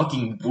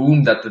fucking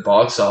boomed at the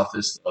box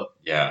office though.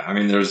 Yeah, I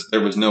mean there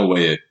was no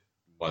way it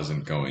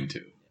wasn't going to.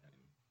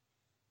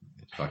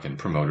 It fucking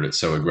promoted it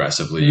so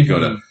aggressively. You go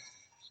to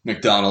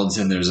McDonald's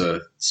and there's a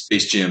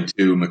Space Jam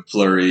 2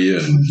 McFlurry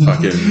and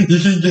fucking you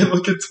can get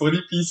like a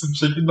 20-piece of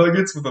chicken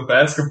nuggets with a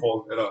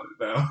basketball net on it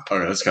now.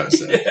 Okay, that's kind of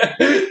sick.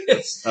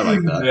 I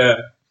like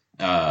that.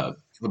 Yeah.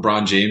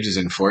 LeBron James is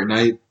in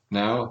Fortnite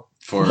now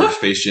for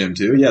Space Jam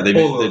 2. Yeah, they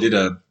did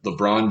a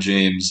LeBron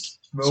James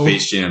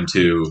Space Jam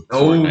 2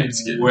 Fortnite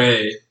skin. No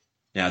way.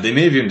 Yeah, they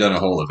may have even done a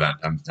whole event.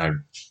 I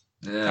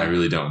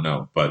really don't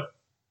know, but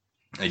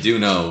I do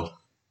know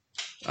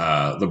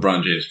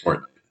LeBron James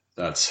Fortnite.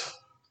 That's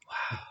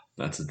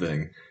the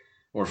thing.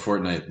 Or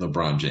Fortnite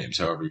LeBron James,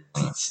 however you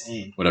want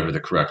to, whatever the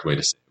correct way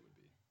to say it would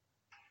be.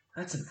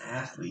 That's an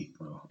athlete,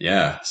 bro.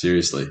 Yeah,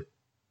 seriously.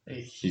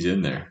 He's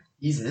in there.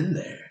 He's in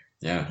there.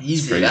 Yeah.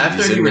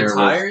 After he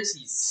retires,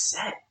 he's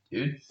set,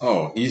 dude.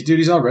 Oh,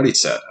 he's already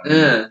set. I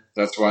mean,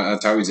 that's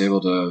how he's able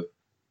to,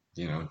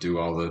 do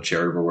all the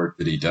charitable work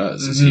that he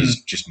does. Mm-hmm. He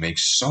just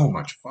makes so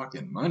much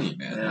fucking money,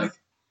 man.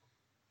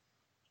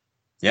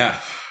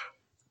 Yeah.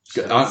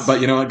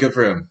 But you know what? Good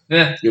for him.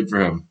 Yeah. Good for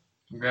him.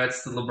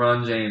 Congrats to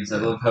LeBron James. I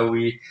love how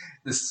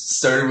this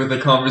started with a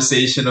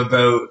conversation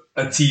about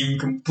a team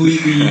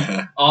completely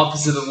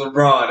opposite of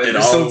LeBron. And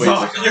we're still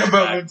talking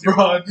about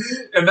LeBron.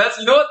 And that's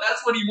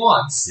what he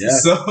wants. Yeah.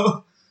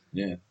 So,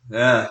 yeah.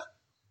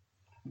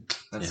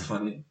 That's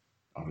funny.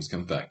 Always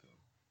comes back.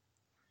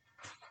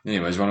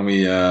 Anyways, why don't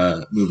we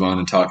move on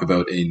and talk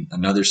about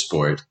another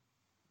sport?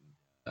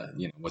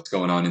 What's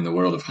going on in the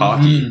world of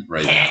hockey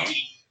right now,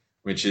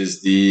 which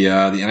is the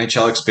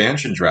NHL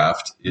expansion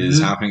draft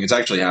is happening. It's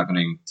actually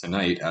happening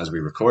tonight as we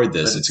record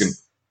this. It's going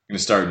to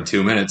start in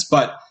 2 minutes,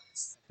 but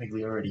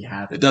technically already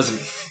happened. It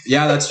doesn't.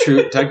 Yeah, that's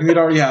true. Technically, it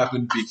already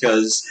happened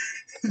because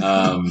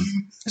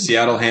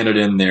Seattle handed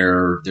in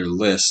their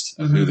list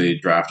of who they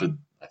drafted.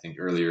 I think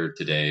earlier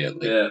today at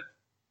like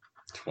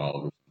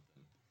 12.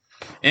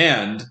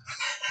 And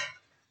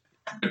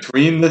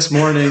between this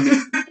morning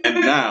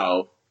and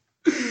now,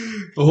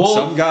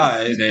 some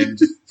guy named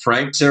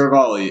Frank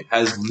Saravalli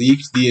has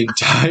leaked the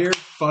entire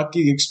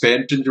fucking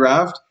expansion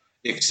draft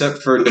except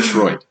for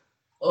Detroit.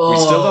 We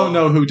still don't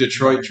know who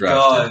Detroit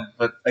drafted. God,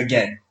 but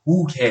again,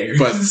 who cares?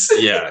 But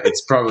yeah,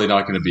 it's probably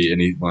not going to be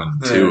anyone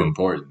too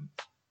important.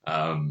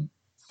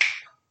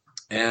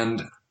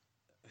 And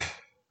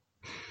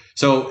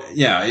so,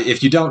 yeah,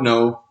 if you don't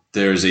know,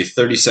 there's a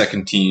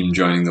 32nd team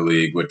joining the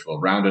league, which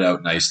will round it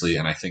out nicely,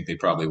 and I think they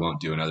probably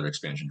won't do another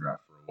expansion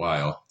draft for a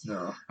while.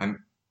 No.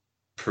 I'm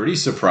pretty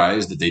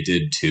surprised that they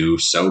did 2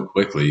 so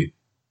quickly.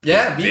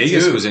 Yeah, me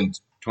Vegas too. was in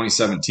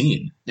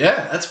 2017.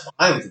 Yeah, that's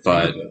wild.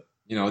 But,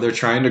 you know, they're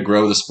trying to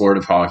grow the sport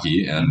of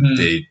hockey, and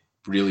they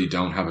really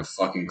don't have a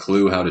fucking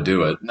clue how to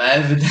do it.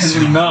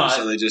 Evidently not.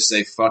 So they just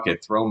say, fuck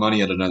it, throw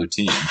money at another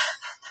team.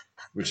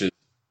 Which is,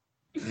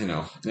 you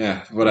know,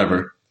 yeah,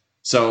 whatever.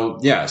 So,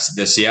 yes,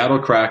 the Seattle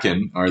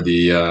Kraken are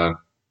the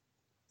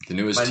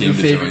newest team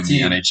to join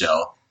the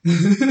NHL.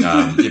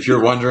 If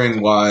you're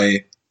wondering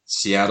why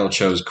Seattle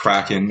chose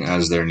Kraken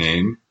as their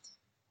name,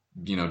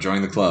 you know,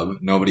 join the club.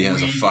 Nobody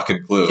has a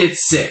fucking clue.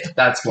 It's sick.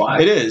 That's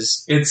why. It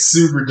is. It's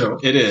super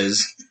dope. It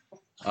is.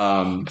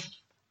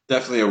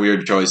 Definitely a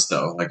weird choice,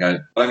 though. Like, I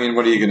mean,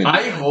 what are you going to do?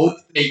 I hope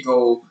they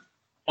go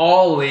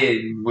all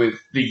in with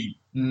the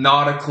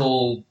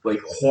nautical, like,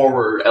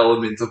 horror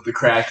element of the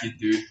Kraken,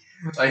 dude.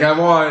 Like, I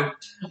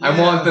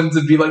want them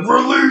to be like,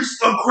 release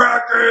the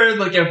Kraken,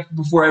 like,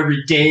 before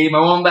every game. I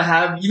want them to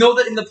have, you know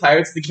that in the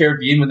Pirates of the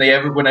Caribbean,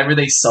 whenever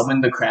they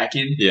summon the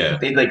Kraken,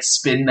 they'd, like,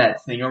 spin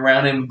that thing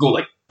around and go,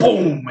 like,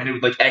 boom, and it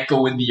would, like,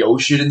 echo in the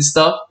ocean and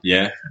stuff.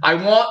 Yeah. I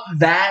want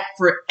that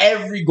for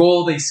every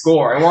goal they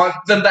score. I want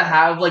them to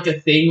have, like, a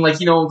thing, like,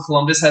 you know,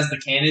 Columbus has the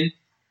cannon.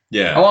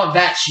 Yeah. I want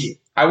that shit.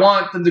 I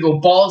want them to go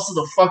balls to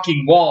the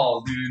fucking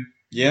wall, dude.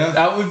 Yeah.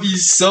 That would be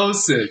so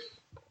sick.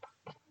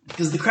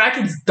 Because the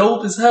Kraken's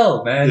dope as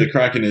hell, man. The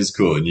Kraken is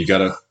cool, and you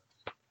gotta...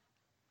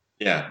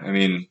 Yeah, I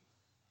mean,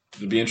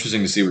 it'll be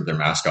interesting to see what their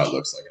mascot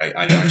looks like.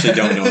 I actually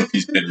don't know if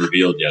he's been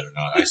revealed yet or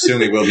not. I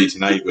assume he will be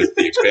tonight with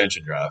the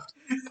expansion draft.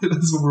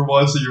 That's what we're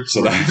watching it for.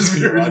 So that's what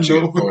you're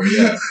watching it for,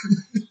 yeah.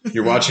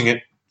 You're watching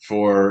it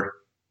for...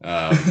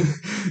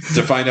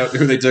 to find out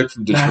who they took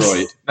from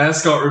Detroit.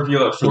 Mascot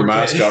reveal at 4K. For the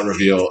mascot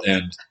reveal,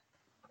 and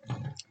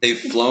they've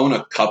flown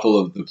a couple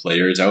of the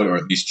players out, or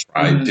at least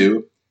tried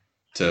to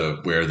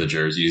wear the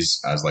jerseys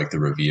as like the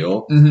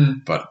reveal.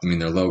 But I mean,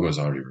 their logo's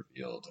already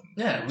revealed.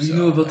 And we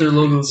knew about their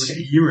logos like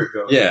a year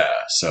ago. Yeah,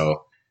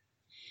 so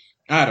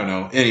I don't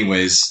know.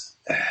 Anyways,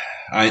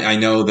 I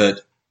know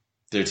that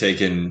they're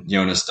taking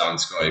Jonas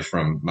Donskoy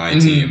from my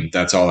team.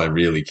 That's all I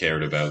really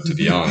cared about, to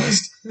be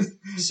honest.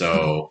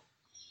 So,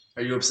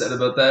 are you upset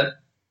about that?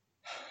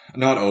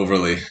 Not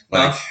overly.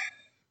 Like,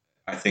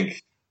 I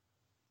think,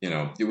 you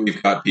know,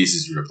 we've got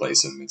pieces to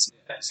replace him.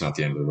 It's not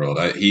the end of the world.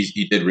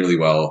 He did really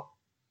well.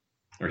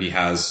 Or he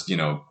has, you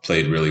know,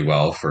 played really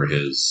well for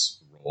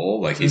his role.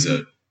 Like, I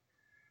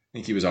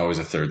think he was always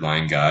a third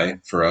line guy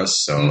for us.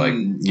 So, like,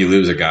 you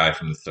lose a guy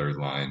from the third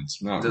line.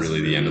 It's not really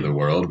the end of the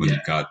world when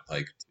you've got,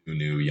 like, 2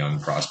 new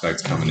young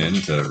prospects coming in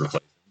to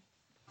replace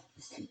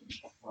him.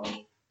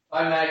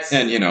 Bye, Max.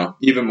 And, you know,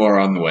 even more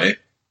on the way.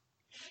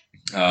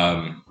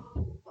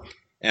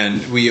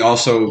 And we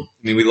also, I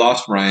mean, we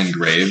lost Ryan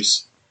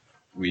Graves.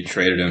 We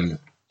traded him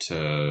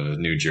to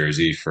New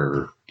Jersey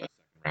for a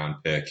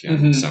second-round pick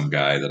and some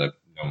guy that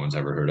no one's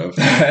ever heard of.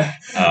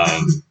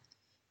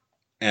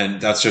 And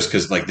that's just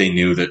because, like, they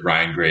knew that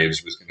Ryan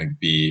Graves was going to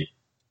be,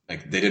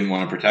 like, they didn't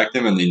want to protect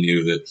him, and they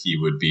knew that he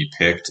would be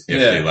picked if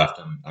they left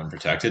him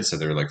unprotected. So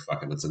they were like,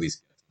 fuck it, let's at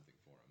least get something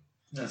for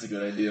him. That's a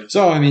good idea.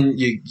 So, I mean,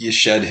 you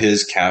shed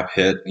his cap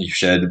hit, you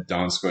shed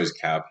Donskoy's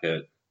cap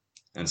hit,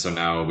 and so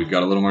now we've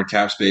got a little more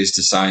cap space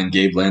to sign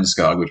Gabe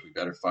Landeskog, which we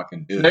better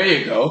fucking do. There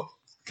you go.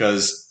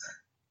 Because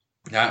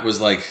that was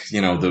like,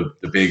 you know,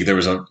 the big, there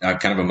was a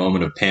kind of a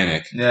moment of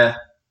panic. Yeah.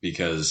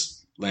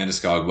 Because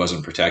Landeskog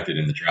wasn't protected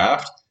in the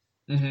draft.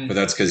 But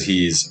that's because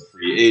he's a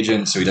free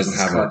agent, so he doesn't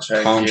have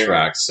a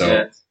contract.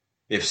 So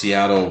if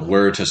Seattle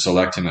were to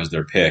select him as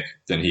their pick,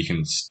 then he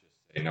can say,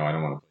 no, I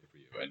don't want to play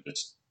for you, and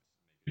just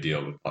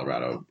deal with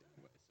Colorado.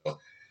 So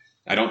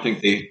I don't think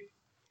they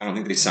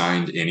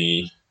signed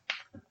any,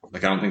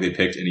 like, I don't think they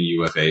picked any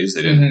UFAs.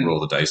 They didn't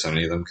roll the dice on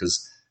any of them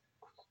because,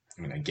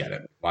 I mean, I get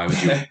it. Why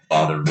would you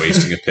bother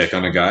wasting a pick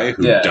on a guy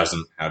who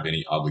doesn't have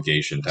any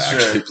obligation to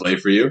actually play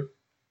for you?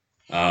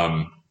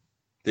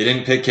 They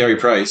didn't pick Carey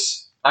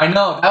Price. I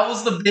know. That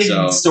was the big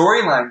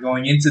storyline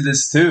going into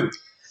this, too.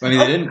 I mean,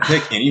 they didn't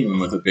pick anyone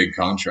with a big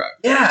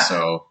contract. Yeah.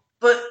 So,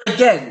 but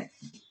again,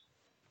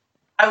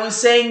 I was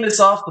saying this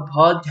off the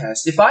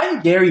podcast. If I'm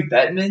Gary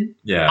Bettman,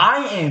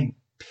 I am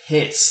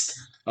pissed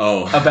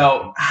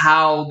about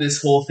how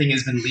this whole thing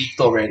has been leaked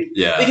already.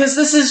 Yeah. Because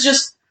this is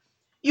just,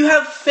 you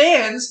have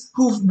fans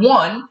who've,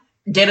 one,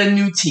 get a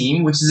new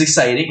team, which is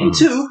exciting. And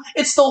two,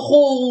 it's the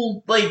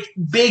whole like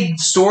big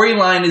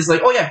storyline is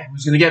like, oh yeah,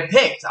 who's gonna get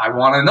picked? I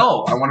want to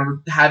know. I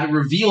want to have it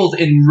revealed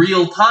in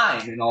real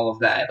time and all of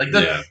that. Like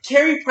the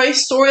Carey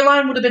Price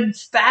storyline would have been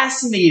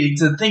fascinating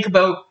to think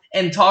about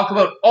and talk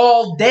about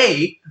all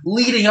day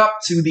leading up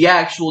to the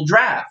actual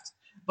draft.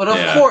 But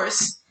of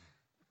course,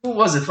 who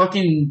was it?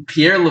 Fucking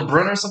Pierre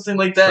LeBrun or something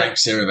like that? Frank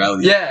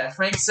Saravelli. Yeah,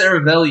 Frank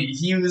Saravelli.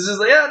 He was just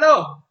like, yeah,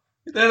 no.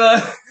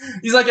 Then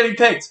he's not getting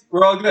picked.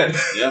 We're all good.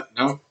 Yeah,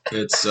 no.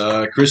 It's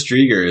Chris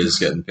Drieger is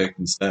getting picked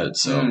instead.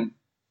 So,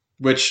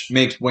 which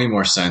makes way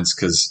more sense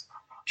because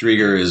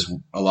Drieger is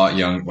a lot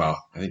young.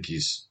 Well, I think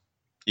he's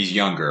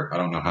younger. I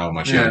don't know how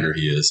much younger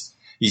he is.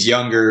 He's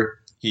younger.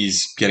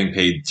 He's getting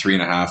paid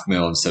 $3.5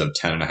 million instead of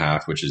 $10.5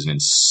 million, which is an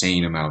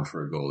insane amount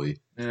for a goalie.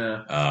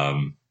 Yeah.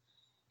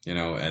 You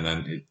know, and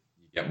then you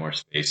get more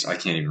space. I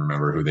can't even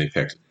remember who they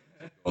picked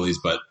goalies,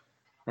 but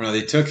I don't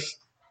know.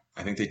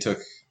 I think they took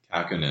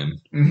Kakkonen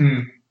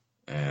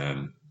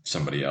and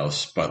somebody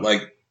else. But,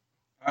 like,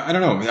 I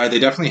don't know. They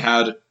definitely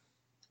had...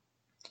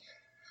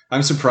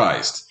 I'm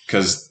surprised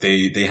because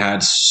they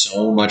had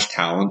so much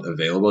talent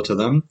available to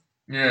them.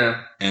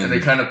 Yeah, and they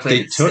kind of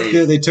played it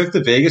safe. They took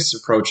the Vegas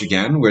approach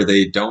again, where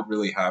they don't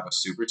really have a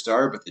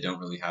superstar, but they don't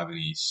really have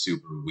any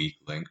super weak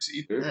links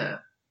either. Yeah.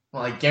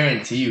 Well, I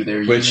guarantee you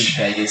they're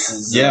using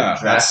Vegas'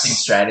 drafting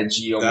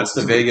strategy. That's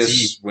the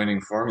Vegas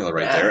winning formula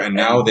right there. And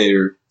now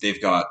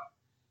they've got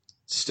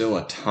still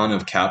a ton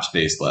of cap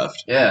space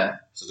left. Yeah.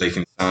 So they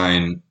can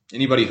sign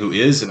anybody who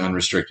is an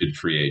unrestricted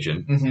free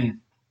agent.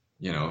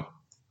 You know,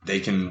 they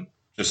can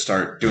just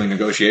start doing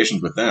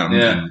negotiations with them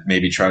and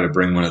maybe try to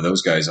bring one of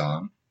those guys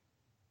on.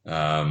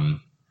 And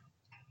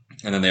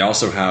then they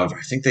also have,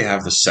 I think they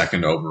have the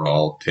second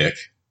overall pick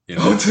in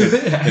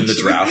the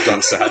draft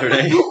on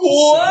Saturday.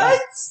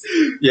 What? So,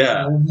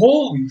 yeah.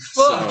 Holy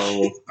fuck.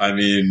 So, I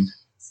mean,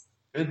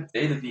 good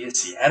day to be in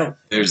Seattle.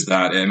 There's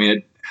that. I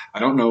mean, I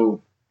don't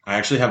know. I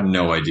actually have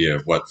no idea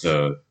what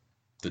the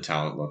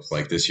talent looks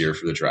like this year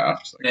for the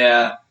draft. Like,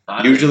 yeah.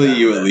 Usually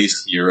you at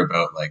least hear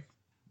about like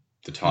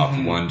the top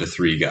 1 to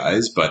 3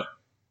 guys, but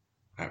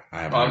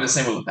I'm the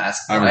same with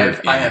basketball.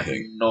 I have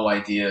no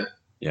idea.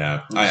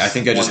 Yeah, I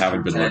think I just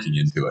haven't been looking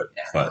into it.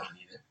 Yeah, but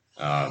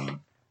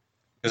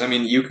because I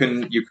mean, you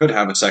could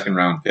have a second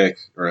round pick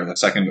or a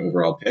second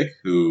overall pick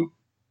who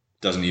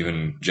doesn't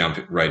even jump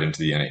right into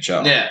the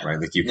NHL. Yeah, right.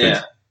 Like you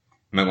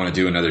might want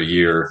to do another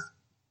year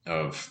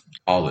of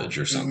college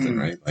or something,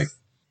 right? Like,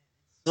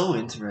 so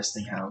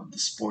interesting how the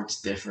sports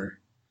differ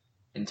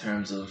in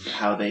terms of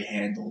how they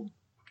handle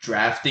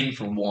drafting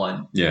for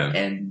one,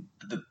 and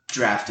the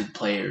drafted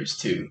players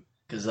too.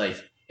 Because like,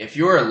 if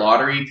you're a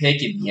lottery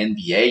pick in the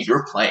NBA,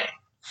 you're playing.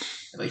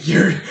 Like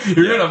you're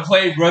gonna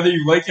play whether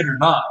you like it or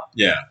not.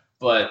 Yeah.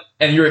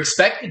 And you're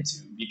expected to,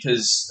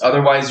 because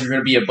otherwise you're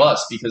gonna be a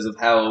bust because of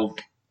how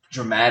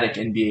dramatic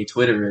NBA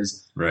Twitter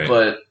is. Right.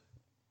 But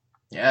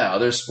yeah,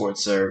 other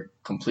sports are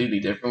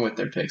completely different with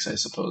their picks, I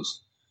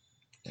suppose.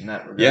 In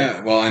that regard. Yeah.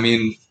 Well, I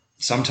mean,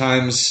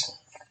 sometimes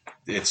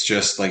it's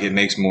just like it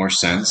makes more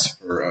sense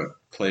for a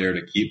player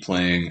to keep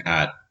playing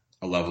at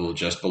a level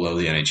just below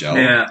the NHL.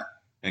 Yeah.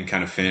 And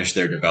kind of finish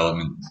their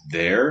development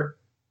there,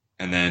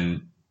 and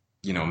then,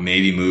 you know,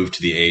 maybe move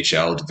to the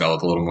AHL,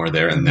 develop a little more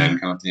there, and then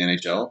come to the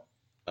NHL.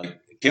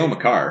 Like Cale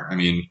Makar, I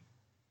mean,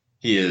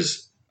 he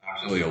is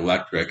absolutely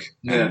electric.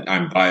 And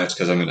I'm biased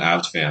because I'm an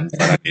Avs fan,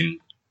 but I mean,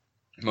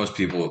 most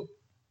people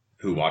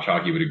who watch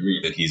hockey would agree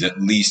that he's at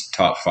least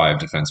top 5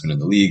 defenseman in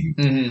the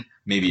league,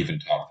 maybe even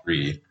top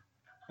 3.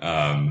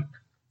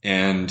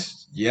 And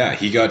yeah,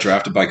 he got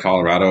drafted by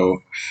Colorado,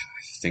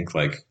 I think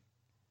like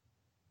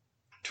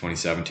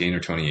 2017 or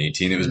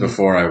 2018. It was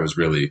before I was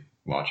really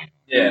watching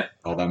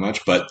all that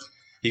much, but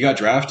he got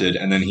drafted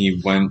and then he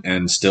went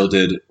and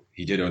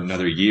he did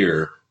another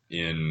year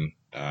in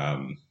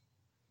who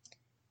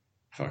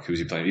was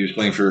he playing? He was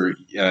playing for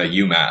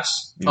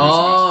UMass.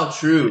 Oh,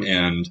 true.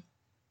 And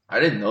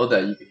I didn't know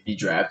that you could be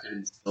drafted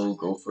and still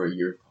go for a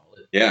year of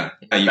college. Yeah,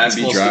 you could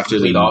be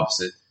drafted and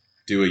opposite.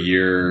 Do a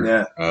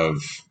year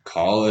of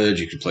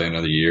college. You could play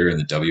another year in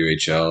the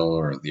WHL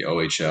or the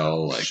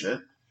OHL. Like, shit.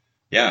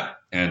 Yeah.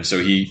 And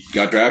so he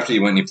got drafted. He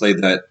went and he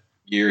played that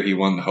year. He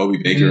won the Hobey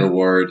Baker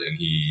Award, and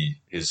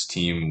his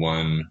team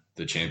won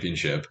the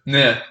championship.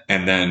 Yeah.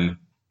 And then,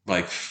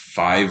 like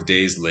 5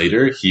 days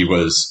later, he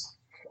was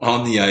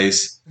on the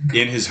ice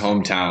in his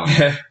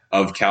hometown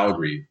of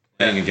Calgary,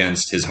 playing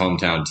against his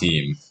hometown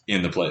team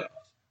in the playoffs.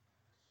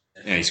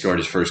 And he scored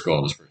his first goal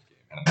in his first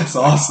game. That's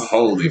awesome.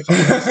 Holy fuck.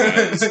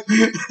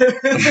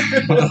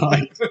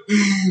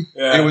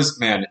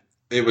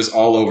 It was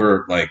all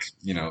over, like,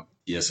 you know,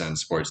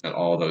 ESN Sportsnet,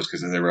 all of those,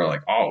 because they were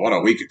like, oh, what a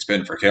week it's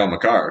been for Cale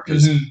Makar.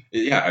 Because,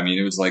 I mean,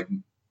 it was like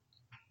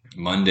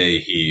Monday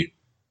he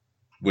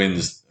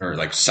wins, or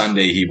like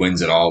Sunday he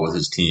wins it all with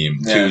his team.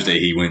 Yeah. Tuesday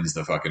he wins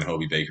the fucking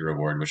Hobey Baker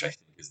Award, which I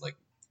think is like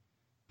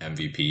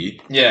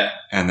MVP. Yeah.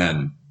 And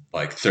then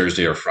like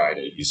Thursday or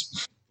Friday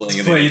he's playing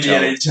in the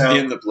NHL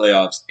in the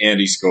playoffs and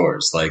he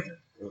scores. Like,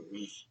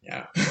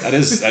 yeah, that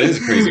is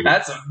crazy.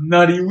 That's a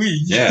nutty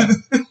week. Yeah.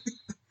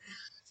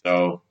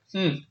 So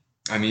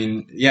I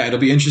mean, yeah, it'll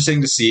be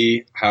interesting to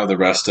see how the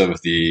rest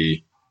of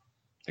the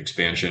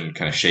expansion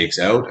kind of shakes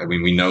out. I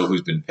mean, we know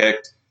who's been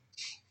picked.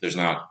 There's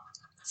not.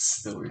 It's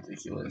still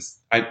ridiculous.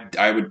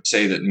 I would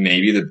say that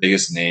maybe the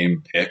biggest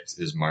name picked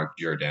is Mark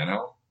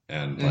Giordano,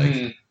 and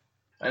like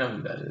I know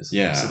who that is.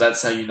 Yeah, so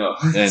that's how you know.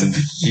 And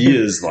he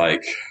is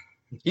like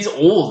he's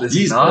old. Is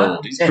he not?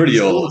 Old. He's pretty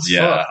old.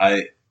 Yeah,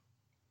 fuck.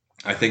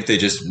 I think they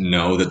just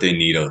know that they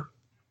need a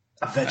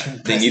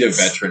veteran. They need a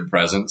veteran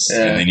presence,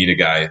 and they need a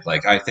guy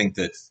like I think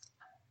that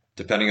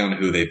depending on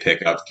who they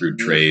pick up through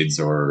trades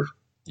or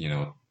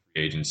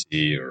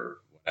agency or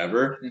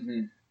whatever.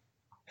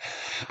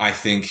 I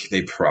think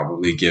they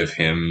probably give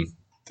him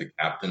the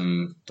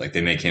captain, like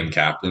they make him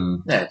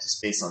captain. Yeah,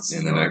 just based on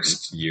in the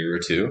next year or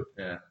two.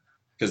 Yeah,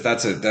 because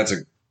that's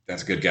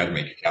a good guy to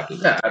make you captain.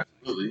 Yeah,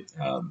 absolutely.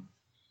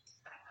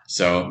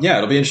 So yeah,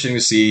 it'll be interesting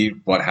to see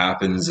what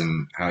happens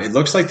and how it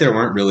looks like there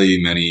weren't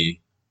really many,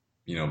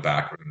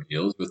 backroom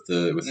deals with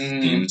the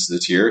teams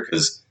this year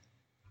because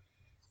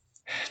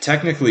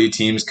technically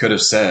teams could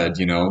have said,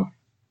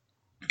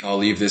 I'll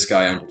leave this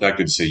guy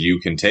unprotected so you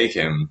can take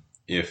him.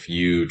 If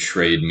you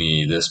trade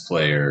me this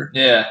player,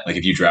 like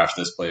if you draft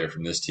this player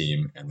from this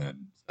team and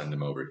then send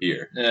him over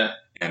here. Yeah.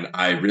 And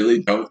I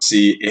really don't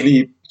see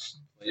any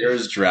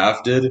players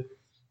drafted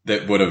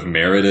that would have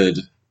merited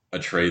a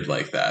trade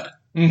like that.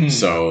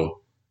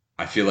 So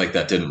I feel like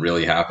that didn't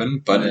really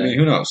happen, but I mean,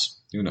 who knows?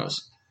 Who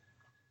knows?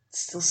 It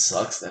still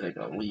sucks that it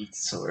got leaked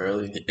so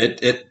early.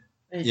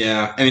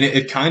 Yeah. I mean,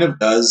 it kind of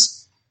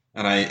does.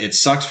 And it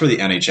sucks for the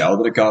NHL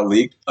that it got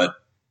leaked, but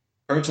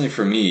personally,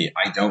 for me,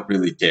 I don't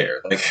really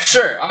care. Like,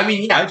 sure, I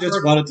mean, yeah, I just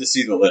wanted to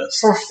see the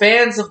list. For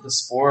fans of the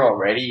sport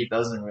already, it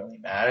doesn't really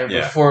matter.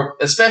 But for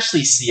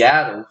especially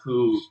Seattle,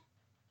 who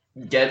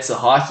gets a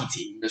hockey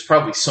team, there's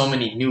probably so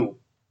many new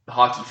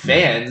hockey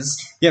fans.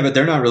 Yeah, but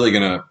they're not really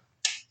gonna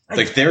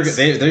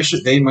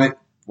they might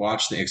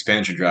watch the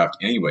expansion draft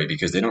anyway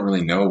because they don't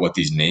really know what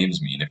these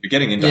names mean. If you're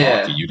getting into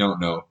hockey, you don't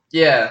know.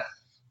 Yeah,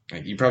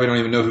 like, you probably don't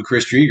even know who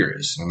Chris Drieger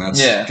is, and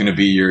that's going to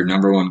be your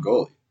number one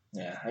goalie.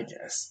 Yeah, I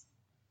guess.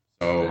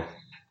 So,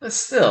 but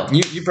still,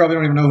 you probably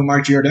don't even know who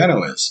Mark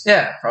Giordano is.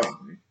 Yeah,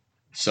 probably.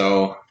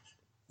 So,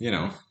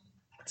 it's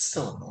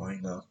still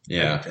annoying though.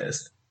 Yeah, I'm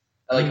pissed.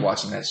 I like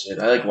watching that shit.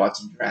 I like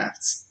watching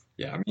drafts.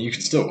 Yeah, I mean, you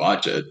can still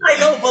watch it. I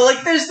know, but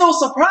like, there's no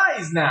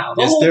surprise now.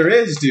 Yes, there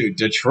is, dude.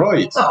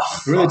 Detroit. Oh,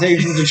 who are they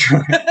taking from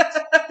Detroit?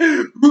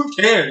 Who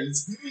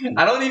cares?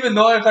 I don't even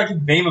know if I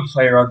can name a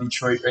player on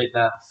Detroit right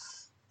now.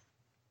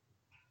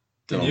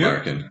 Dylan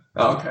Larkin.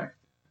 Oh, okay.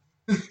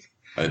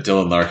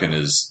 Dylan Larkin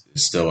is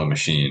still a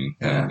machine,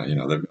 and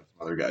there are some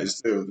other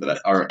guys too that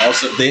are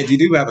also. They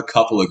do have a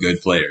couple of good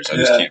players. I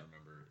just can't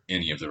remember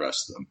any of the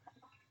rest of them.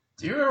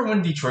 Do you remember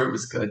when Detroit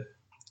was good?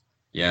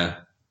 Yeah.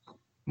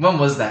 When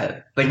was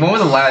that? Like, when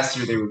was the last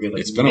year they were good?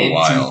 Like, it's been a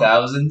while.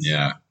 2000s?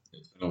 Yeah,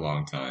 it's been a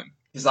long time.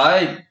 Because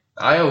I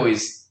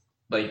always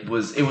it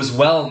was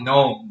well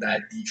known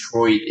that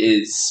Detroit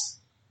is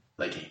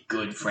like a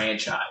good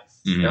franchise.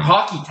 They're a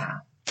hockey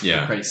town.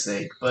 Yeah, for Christ's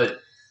sake. But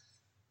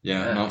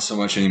not so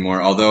much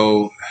anymore.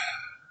 Although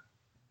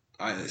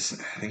I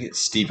think it's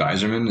Steve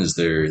Yzerman is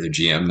their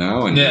GM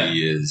now, and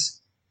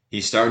he's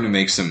starting to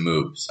make some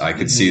moves. I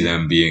could see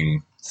them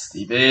being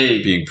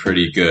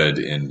pretty good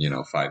in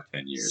 5-10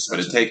 years, but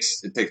it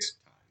takes time.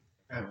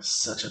 That was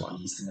such a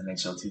beast in the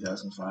NHL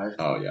 2005.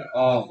 Oh yeah.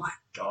 Oh my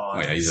god.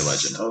 Oh yeah, he's a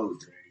legend. So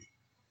dirty.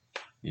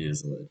 He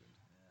is a legend.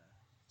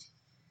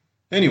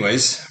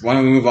 Anyways, why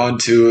don't we move on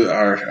to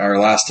our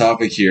last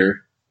topic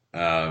here?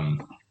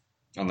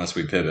 Unless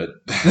we pivot.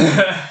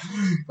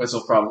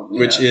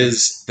 Which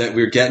is that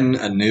we're getting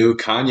a new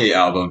Kanye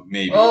album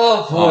maybe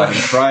on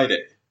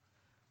Friday.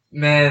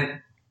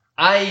 Man,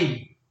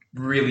 I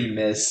really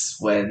miss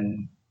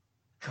when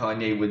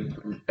Kanye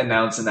would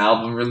announce an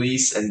album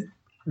release and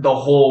the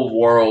whole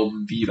world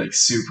would be like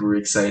super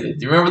excited.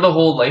 Do you remember the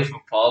whole Life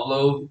of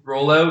Pablo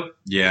rollout?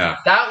 Yeah.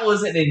 That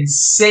was an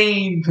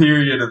insane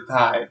period of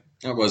time.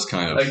 That was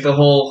kind of like the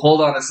whole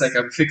hold on a sec,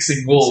 I'm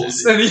fixing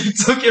wolves, and he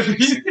took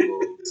everything.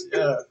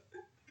 Yeah.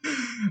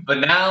 But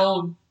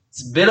now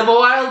it's a bit of a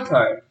wild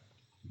card.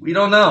 We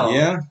don't know.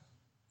 Yeah.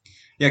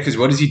 Yeah, because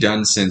what has he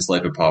done since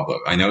Life of Pablo?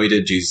 I know he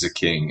did Jesus a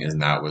King,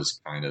 and that was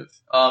kind of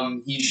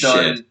he's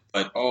shit. Done.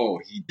 But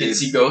he did Kids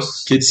See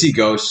Ghosts. Kids See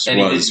Ghosts and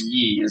was he did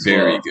Ye as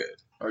very well. good.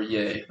 Or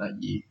Ye,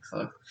 not Ye.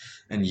 Fuck.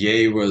 And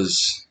Ye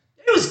was.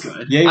 It was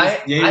good. Ye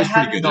was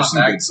pretty good. There's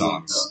some good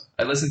songs.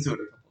 I listened to it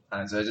a couple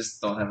times. I just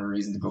don't have a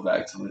reason to go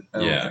back to it.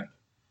 Yeah.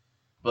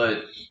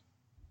 But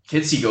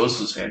Kids See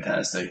Ghosts was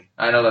fantastic.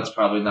 I know that's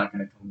probably not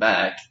going to come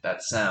back,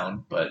 that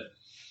sound, but...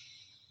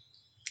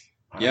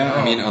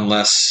 I mean,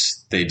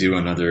 unless they do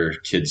another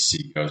Kids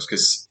See Ghosts,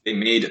 because they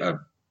made a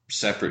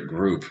separate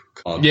group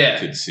called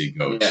Kids See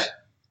Ghosts.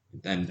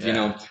 Yeah.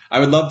 And, I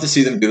would love to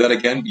see them do that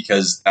again,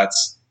 because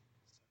that's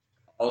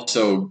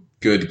also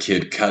good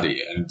Kid Cudi.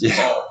 And,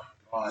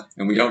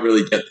 and we don't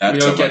really get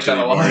that so much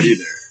anymore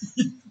either.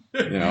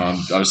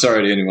 I'm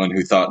sorry to anyone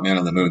who thought Man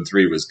on the Moon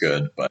 3 was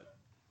good, but...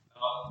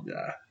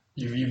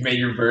 You've made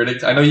your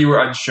verdict. I know you were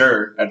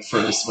unsure at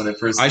first when it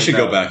first. I came should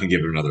go out. back and give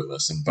it another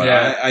listen, but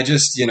Yeah. I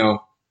just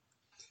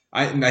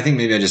I think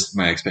maybe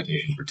my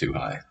expectations were too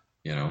high,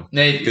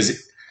 Maybe.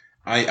 because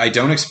I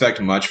don't expect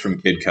much from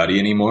Kid Cudi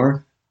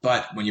anymore.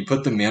 But when you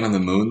put the Man on the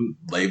Moon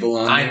label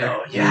on, I there,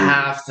 know you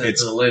have to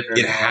deliver.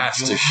 it man.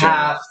 has you to show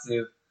have up.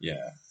 to. Yeah.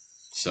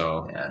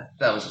 So Yeah,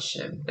 that was a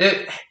shame.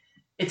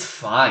 It's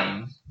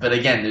fine, but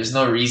again, there's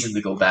no reason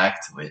to go back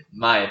to it. In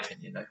my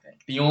opinion, I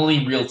think the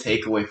only real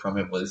takeaway from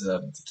it was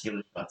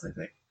Tequila Shots. I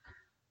think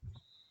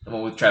the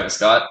one with Travis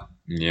Scott.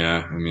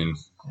 yeah, I mean,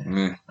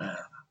 Yeah. I'm not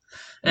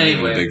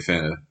even a Anyway, big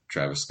fan of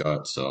Travis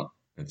Scott, so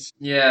it's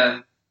yeah,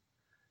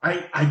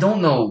 I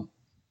don't know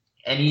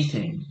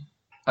anything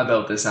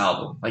about this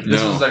album. Like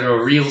this No. was like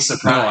a real no,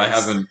 surprise.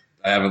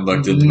 I haven't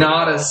looked into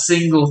Not it at a all.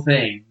 single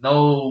thing.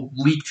 No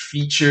leaked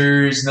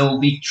features. No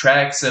leaked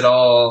tracks at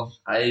all.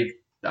 I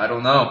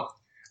don't know.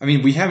 I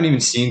mean, we haven't even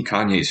seen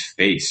Kanye's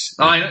face.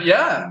 Oh, I know,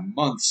 yeah. in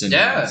months and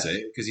Yeah. months,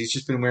 because he's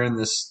just been wearing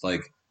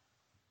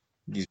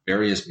these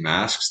various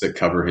masks that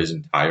cover his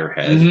entire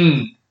head.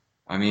 Mhm.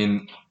 I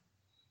mean,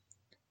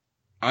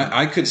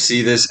 I could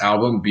see this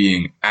album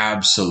being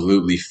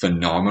absolutely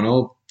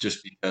phenomenal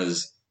just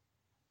because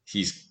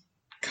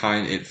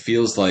it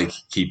feels like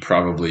he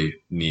probably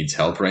needs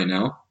help right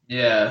now.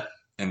 Yeah.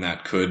 And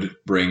that could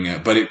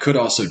but it could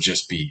also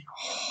just be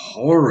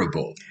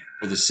horrible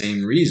for the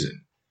same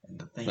reason. And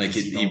the thing Like,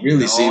 is, you he don't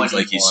really know seems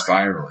like he's anymore.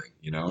 spiraling,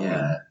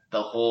 Yeah.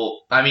 The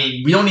whole. I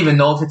mean, we don't even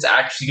know if it's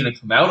actually going to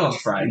come out on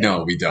Friday.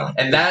 No, we don't.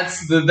 And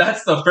that's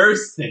the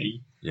first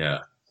thing. Yeah.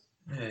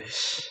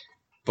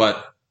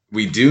 But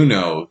we do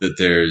know that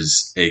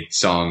there's a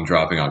song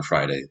dropping on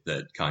Friday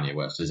that Kanye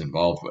West is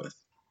involved with,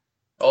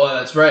 Oh,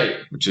 that's right.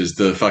 which is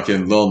the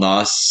fucking Lil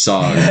Nas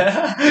song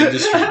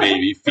Industry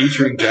Baby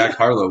featuring Jack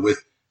Harlow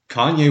with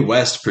Kanye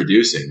West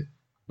producing,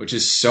 which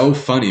is so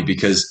funny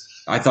because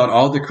I thought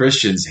all the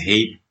Christians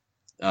hate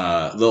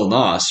Lil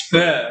Nas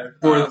for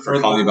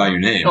Call Me By Your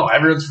Name. No,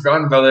 everyone's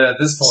forgotten about it at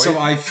this point. So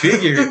I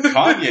figured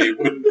Kanye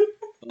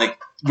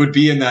would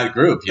be in that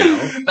group,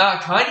 Nah,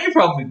 Kanye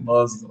probably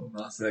loves Lil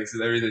Nas X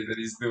and everything that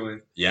he's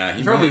doing. Yeah,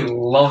 He probably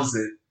loves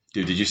it.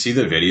 Dude, did you see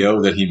the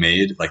video that he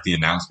made, like the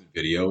announcement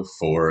video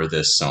for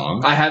this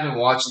song? I haven't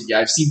watched it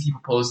yet. I've seen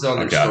people post it on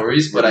their Okay.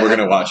 stories, but we're I gonna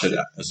haven't watch watched it.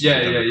 As Yeah,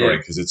 we're yeah, recording, yeah.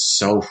 because it's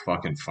so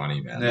fucking funny,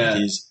 man. Yeah.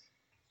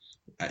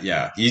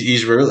 Like,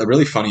 he's a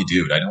really funny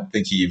dude. I don't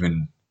think he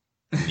even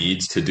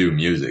needs to do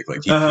music.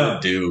 Like, he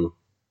could do.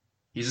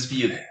 He just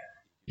be an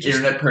Just,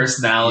 internet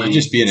personality. he'd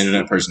just be an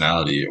internet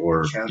personality,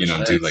 or Couch do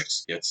sex. like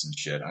skits and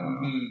shit. I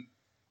don't know, Mhm.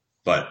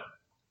 but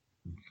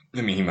I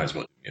mean, he might as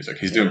well do music.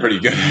 He's doing pretty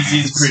good.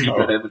 He's pretty So,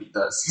 good at what he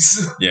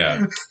does.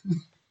 Yeah,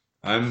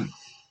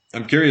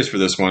 I'm curious for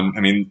this one.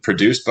 I mean,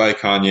 produced by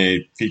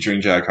Kanye,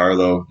 featuring Jack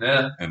Harlow,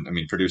 Yeah. and I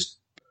mean produced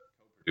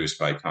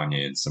by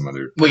Kanye and some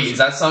other. Wait, is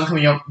that song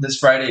coming out this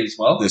Friday as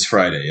well? This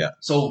Friday? Yeah,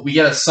 So we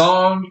get a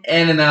song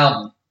and an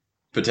album.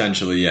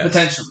 potentially. Yes.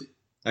 Potentially.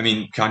 I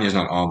mean, Kanye's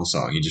not on the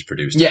song; he just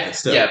produced Yeah, it. But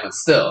still. yeah, but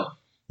still.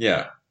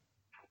 Yeah.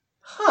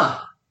 Huh.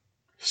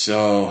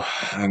 So,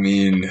 I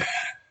mean,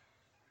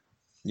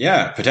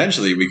 yeah,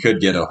 potentially we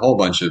could get a whole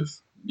bunch of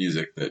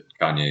music that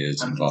Kanye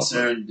is I'm involved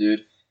with. concerned,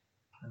 dude.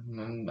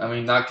 I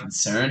mean, not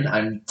concerned.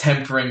 I'm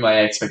tempering my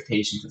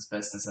expectations as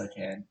best as I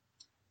can.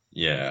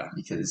 Yeah.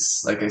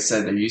 Because, like I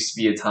said, there used to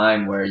be a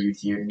time where you'd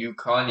hear a new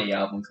Kanye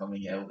album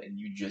coming out and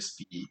you'd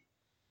just be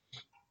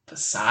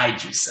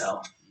beside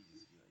yourself.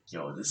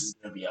 Yo, this is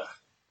going to be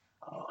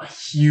a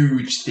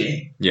huge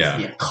thing. Yeah. It's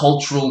gonna be a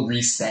cultural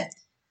reset.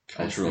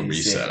 Cultural as they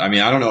reset. say. I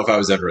mean, I don't know if I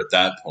was ever at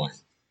that point,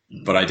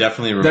 but I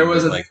definitely remember There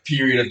was a like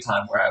period of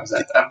time where I was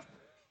at that.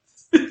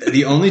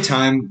 the only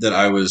time that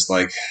I was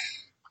like,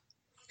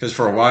 because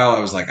for a while I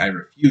was like, I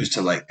refuse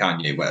to like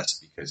Kanye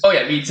West because Oh,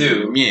 yeah, me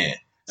too. yeah,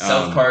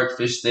 South Park,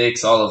 Fish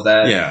Sticks, all of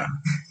that. yeah,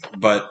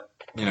 but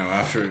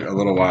after a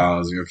little while I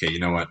was like, okay, you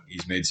know what?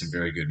 He's made some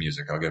very good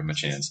music. I'll give him a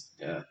chance.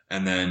 Yeah.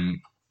 And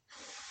then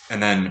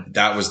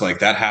that was like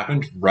that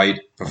happened right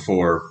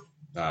before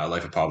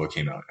Life of Pablo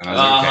came out, and I was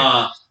like,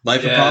 okay,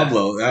 Life yeah. of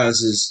Pablo,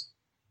 this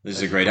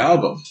is a great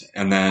album.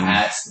 And then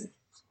Fantastic.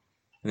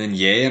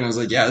 Yay, and I was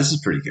like, yeah, this is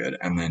pretty good.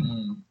 And then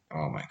Mm.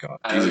 oh my god,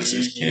 I know Jesus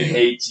is you king,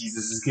 hate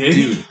Jesus is King.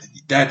 dude.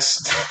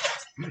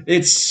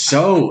 It's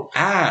so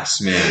ass,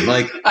 man.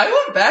 Like, I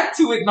went back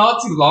to it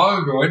not too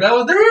long ago, and there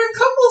were a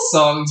couple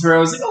songs where I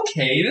was like,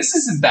 okay, this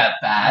isn't that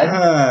bad. It's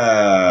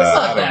I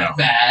not don't that know.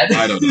 bad.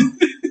 I don't know.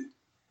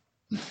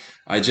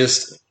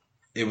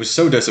 It was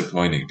so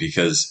disappointing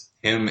because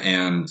him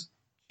and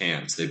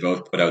Chance, they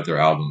both put out their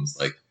albums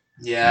like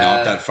Yeah.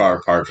 not that far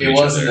apart from It each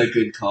wasn't other, a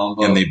good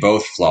combo. and they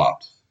both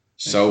flopped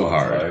so flopped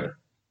hard. hard.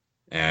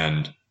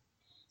 And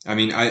I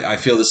mean, I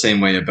feel the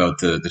same way about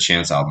the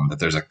Chance album, that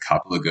there's a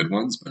couple of good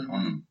ones, but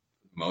on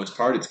the most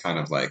part, it's kind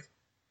of like,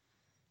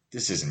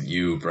 this isn't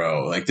you,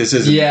 bro. Like, this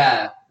isn't.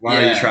 Yeah. Why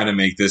are yeah. you trying to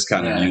make this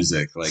kind of Yeah.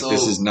 music? Like, So-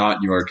 this is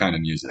not your kind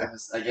of music.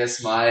 I guess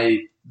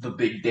the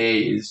big day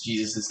is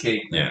Jesus is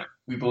King. Yeah.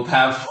 We both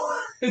have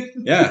one.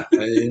 Yeah,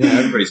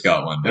 everybody's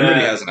got one.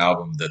 Everybody Yeah. has an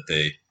album that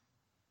they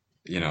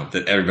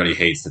that everybody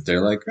hates that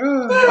they're like,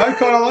 I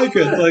kind of like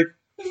it. Like,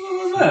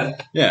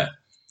 yeah,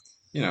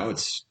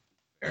 it's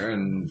fair.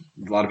 And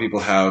a lot of people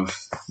have,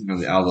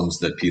 the albums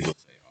that people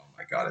say, oh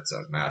my God, it's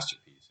a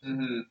masterpiece.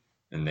 Mm-hmm.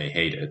 And they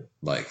hate it.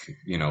 Like,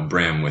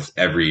 Bram with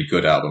every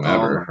good album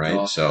ever, right?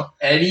 God. So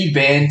any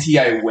band tee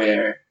I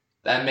wear,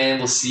 that man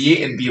will see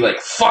it and be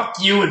like, fuck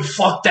you and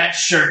fuck that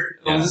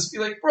shirt. And I'll just be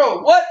like, bro,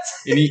 what?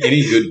 any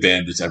good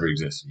band that's ever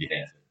existed.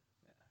 Yeah.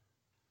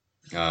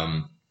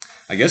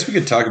 I guess we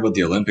could talk about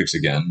the Olympics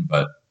again,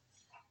 but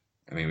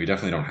I mean, we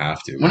definitely don't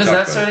have to. When is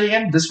that starting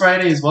again? This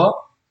Friday as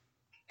well?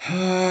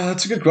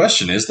 That's a good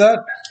question. Is that?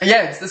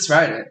 Yeah, it's this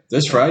Friday.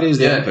 This Friday is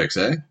the Olympics,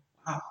 eh?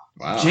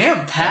 Wow.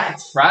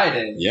 Jam-packed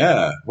Friday.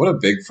 Yeah, what a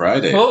big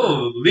Friday.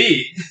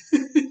 Holy.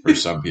 For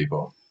some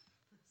people.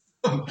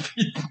 The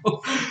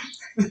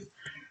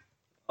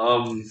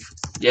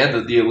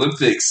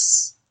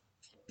Olympics,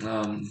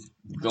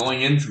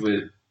 going into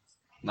it,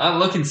 not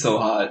looking so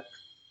hot.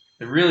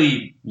 They're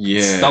really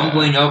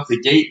stumbling up the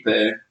gate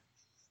there.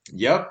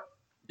 Yep.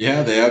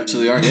 Yeah, they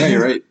absolutely are. Yeah,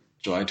 you're right.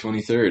 July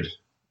 23rd.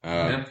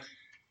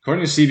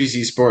 According to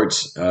CBC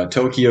Sports,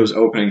 Tokyo's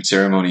opening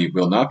ceremony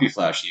will not be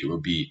flashy. It will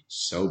be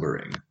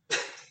sobering.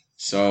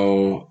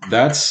 So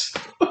that's...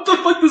 What the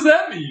fuck does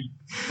that mean?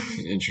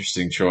 An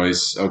interesting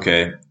choice.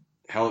 Okay.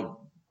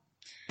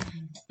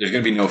 There's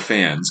going to be no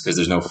fans because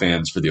there's no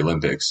fans for the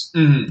Olympics.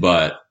 Mm-hmm.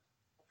 But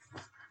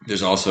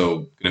there's also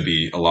going to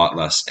be a lot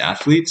less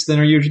athletes than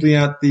are usually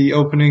at the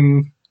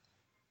opening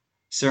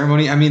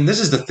ceremony. I mean, this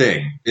is the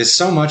thing, is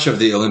so much of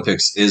the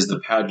Olympics is the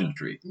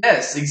pageantry.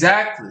 Yes,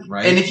 exactly.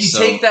 Right? And if you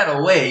take that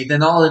away,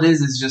 then all it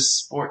is just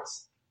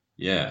sports.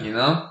 Yeah.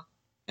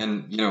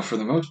 And, for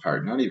the most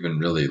part, not even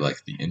really,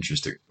 like, the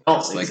interesting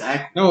parts. Oh,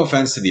 exactly. Like, no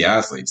offense to the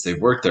athletes. They've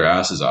worked their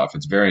asses off.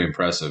 It's very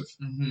impressive,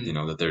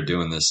 that they're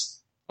doing this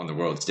on the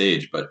world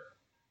stage. But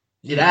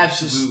it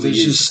absolutely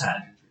is.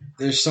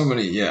 There's so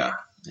many, Yeah.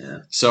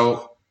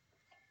 So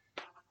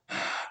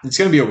it's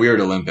going to be a weird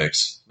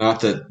Olympics.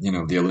 Not that,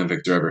 the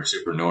Olympics are ever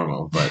super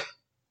normal, but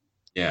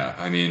yeah,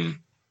 I mean,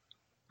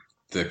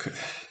 the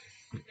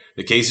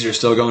cases are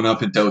still going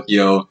up in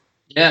Tokyo.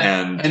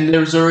 Yeah. And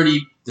there's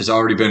already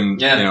been,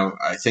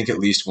 I think at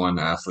least one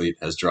athlete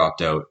has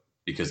dropped out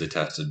because they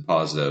tested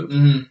positive,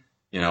 and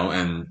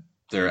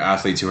there are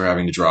athletes who are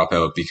having to drop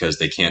out because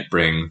they can't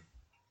bring,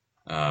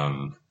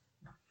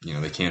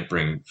 they can't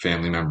bring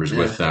family members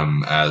with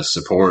them as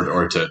support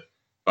or to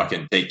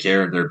fucking take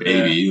care of their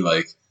baby,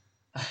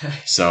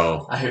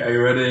 so. I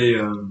read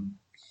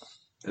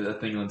a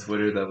thing on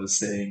Twitter that was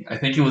saying, I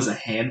think it was a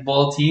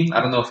handball team.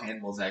 I don't know if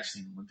handball is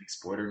actually an Olympic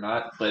sport or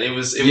not, but it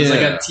was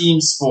like a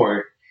team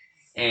sport,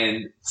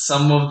 and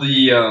some of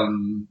the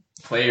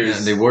players,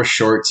 and they wore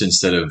shorts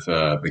instead of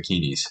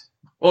bikinis.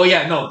 Oh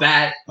yeah, no,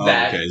 that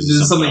okay. This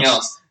is something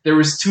else. There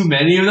was too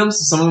many of them,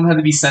 so some of them had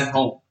to be sent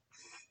home.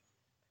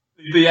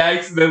 They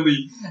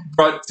accidentally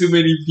brought too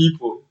many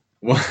people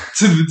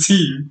to the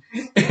team,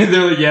 and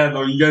they're like, "Yeah,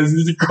 no, you guys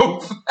need to go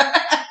back."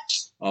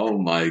 Oh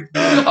my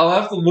God! I'll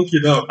have to look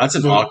it up. That's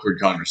an awkward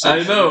conversation.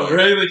 I know,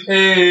 right? Like,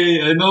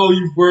 hey, I know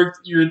you've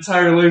worked your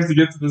entire life to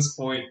get to this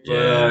point,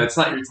 but it's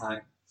not your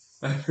time,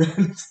 my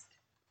friend.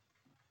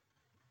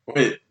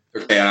 Wait,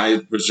 okay.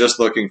 I was just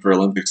looking for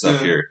Olympic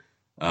stuff here.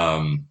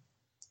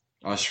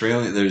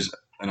 Australia. There's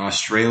an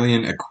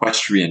Australian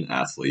equestrian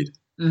athlete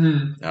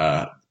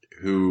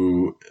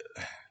who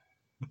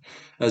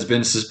has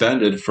been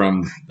suspended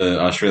from the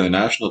Australian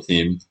national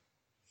team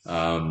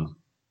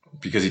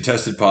because he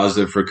tested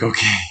positive for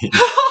cocaine.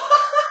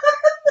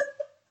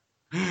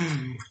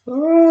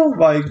 Oh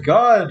my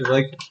God!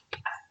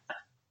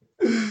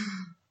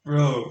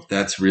 Bro,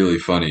 that's really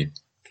funny.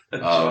 A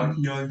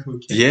jockey on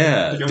cocaine.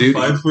 Yeah, dude.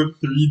 5'3"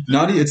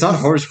 dude. It's not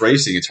horse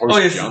racing. It's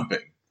horse jumping.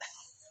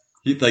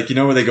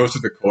 Where they go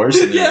through the course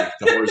and the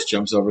horse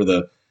jumps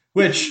over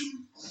which,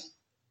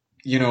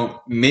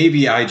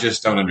 maybe I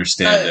just don't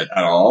understand it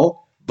at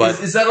all. But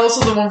is that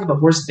also the one where the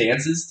horse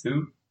dances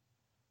too?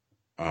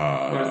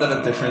 Or is that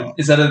a different?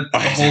 Is that a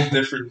whole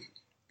different?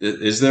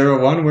 Is there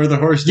a one where the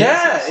horse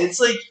dances? Yeah, it's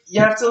like you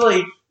have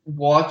to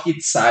walk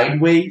it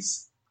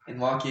sideways and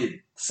walk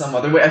it some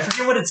other way. I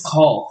forget what it's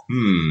called.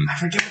 I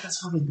forget what that's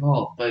fucking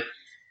called, but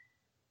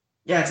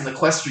yeah, it's an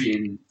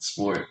equestrian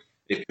sport.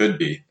 It could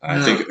be.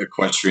 I think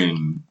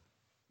equestrian,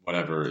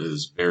 whatever,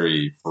 is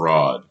very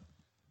broad.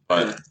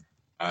 But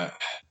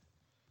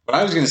what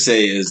I was going to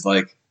say is,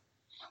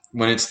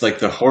 when it's,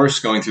 the horse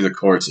going through the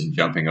courts and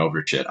jumping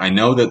over shit, I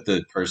know that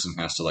the person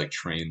has to,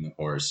 train the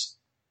horse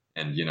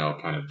and,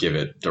 kind of give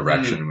it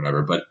direction and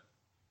whatever. But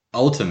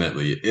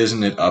ultimately,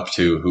 isn't it up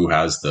to who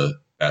has the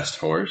best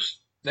horse?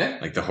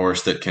 Yeah. The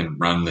horse that can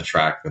run the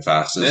track the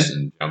fastest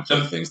and jump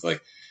through things the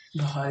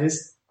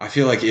highest. I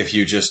feel like if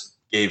you just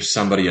gave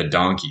somebody a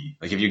donkey,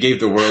 if you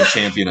gave the world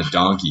champion a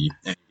donkey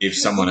and gave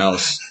someone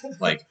else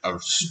a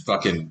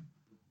fucking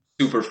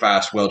super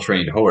fast,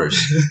 well-trained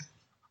horse,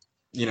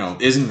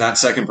 isn't that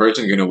second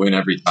person going to win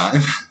every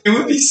time? It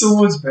would be so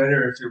much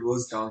better if it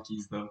was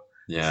donkeys, though.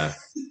 Yeah.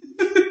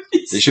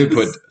 They should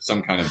put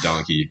some kind of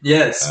donkey.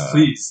 Yes,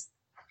 please.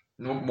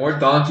 More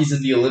donkeys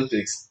in the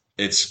Olympics.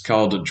 It's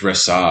called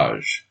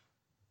dressage.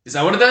 Is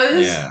that what that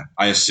is? Yeah,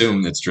 I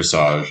assume it's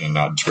dressage and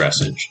not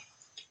dressage.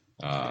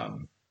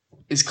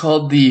 It's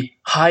called the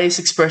highest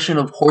expression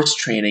of horse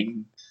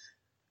training.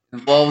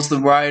 Involves the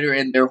rider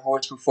and their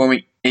horse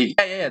performing. This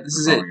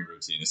is it. A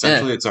routine.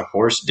 Essentially, it's a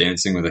horse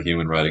dancing with a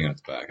human riding on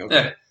its back. Okay.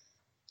 Yeah.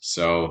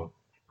 So,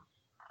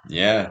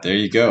 yeah, there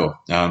you go.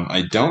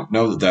 I don't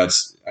know that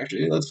that's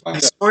actually. Let's find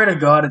out. I swear to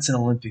God, it's an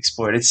Olympic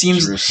sport. It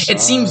seems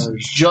Dressage.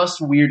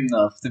 just weird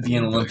enough to be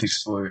an Olympic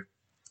sport.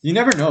 You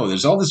never know.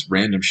 There's all this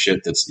random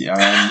shit that's.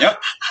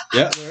 Yep.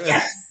 There is.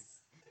 Yes.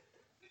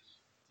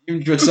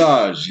 Team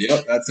dressage.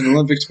 Yep, that's an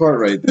Olympic sport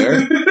right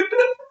there.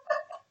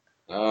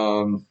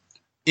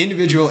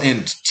 Individual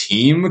and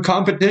team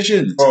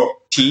competitions. Oh.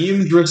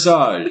 Team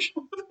dressage.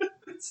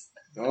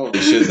 Holy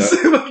shit! It's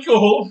like a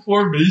whole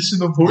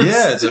formation of horses.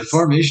 Yeah, it's a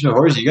formation of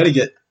horses. You got to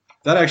get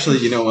that. Actually,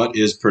 you know what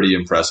is pretty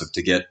impressive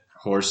to get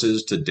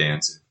horses to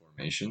dance in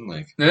formation.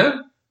 Like,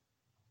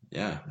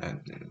 yeah.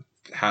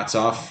 Hats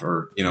off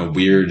for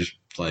weird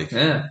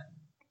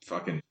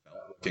fucking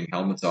looking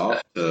helmets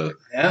off to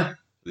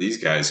these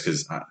guys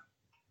because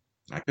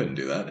I couldn't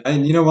do that.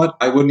 And you know what?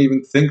 I wouldn't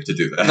even think to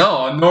do that.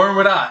 No, nor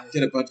would I.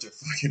 Get a bunch of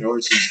fucking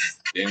horses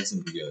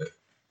dancing together.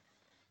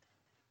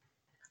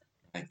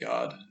 My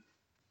God.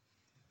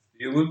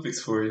 The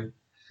Olympics for you.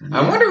 Yeah.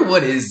 I wonder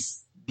what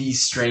is the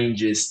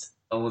strangest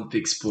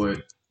Olympic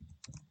sport.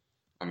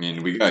 I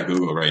mean, we got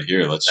Google right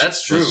here.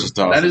 That's true.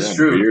 That is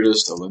true.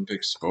 Weirdest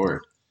Olympic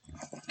sport.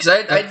 Because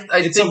I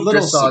think a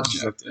little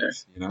dressage up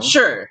there.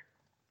 Sure.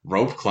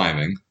 Rope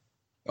climbing.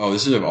 Oh,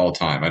 this is of all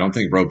time. I don't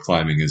think rope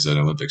climbing is an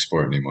Olympic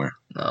sport anymore.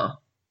 No.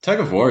 Tug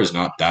of war is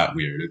not that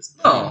weird.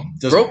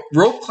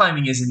 Rope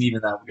climbing isn't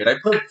even that weird. I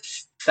put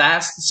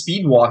fast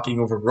speed walking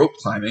over rope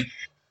climbing.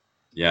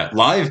 Yeah,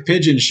 live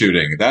pigeon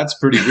shooting. That's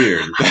pretty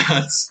weird.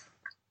 That's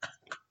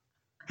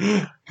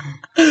that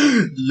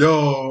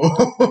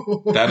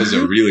is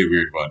a really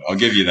weird one. I'll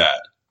give you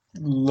that.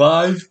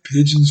 Live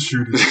pigeon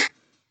shooting.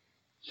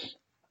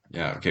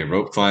 Yeah. Okay.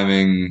 Rope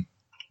climbing.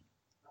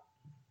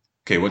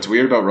 Okay. What's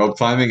weird about rope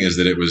climbing is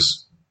that it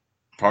was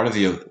part of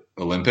the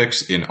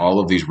Olympics in all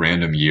of these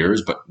random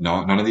years, but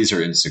none of these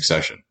are in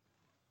succession.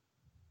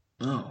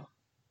 Oh,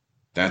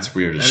 that's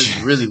weird. That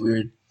is really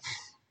weird.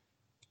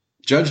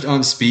 Judged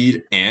on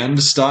speed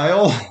and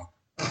style.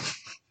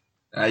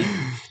 I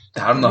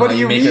don't know how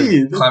you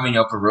make climbing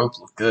up a rope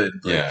look good.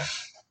 But. Yeah.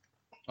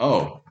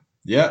 Oh,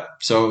 yeah.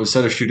 So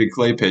instead of shooting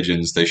clay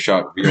pigeons, they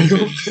shot real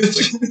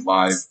pigeons. Like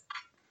live.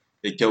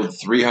 They killed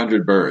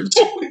 300 birds.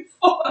 Holy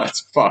fuck. That's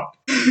fucked.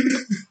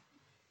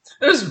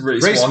 There's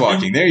race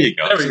walking. There you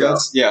go. There we go.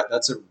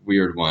 That's a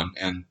weird one.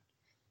 And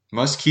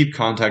must keep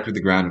contact with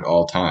the ground at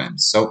all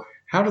times. So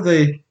how do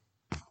they?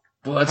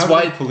 Well, that's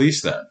why do they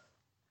police that.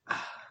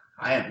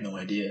 I have no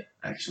idea,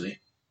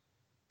 actually.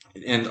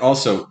 And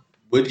also,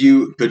 could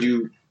you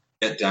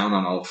get down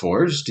on all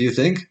fours, do you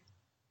think?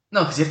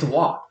 No, because you have to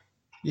walk.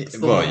 Yeah,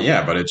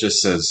 well, but it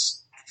just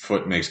says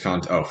foot makes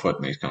contact. Oh,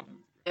 foot makes contact.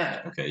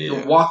 Yeah. Okay, yeah.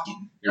 You're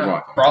walking. You're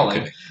walking.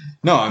 Crawling. Okay.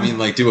 No, I mean,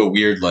 like, do a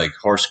weird, like,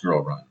 horse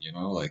girl run,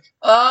 like...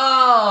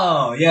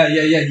 Oh, yeah.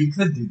 You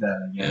could do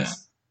that, I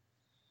guess.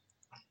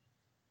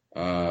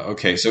 Yeah.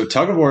 Okay, so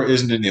tug of war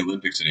isn't in the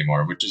Olympics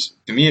anymore, which is,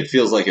 to me, it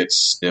feels like it's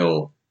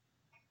still...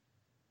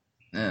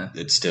 Yeah.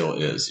 It still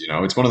is,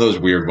 It's one of those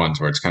weird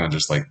ones where it's kind of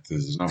just like,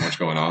 there's not much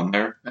going on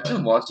there.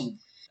 Imagine watching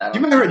that.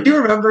 Do you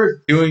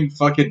remember doing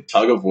fucking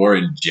tug of war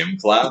in gym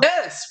class?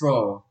 Yes,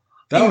 bro.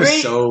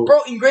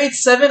 Bro, in grade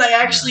 7, I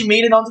actually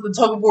made it onto the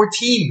tug of war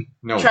team.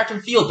 No. Track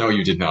and field. No,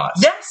 you did not.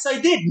 Yes, I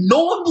did.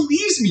 No one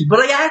believes me,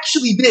 but I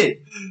actually did.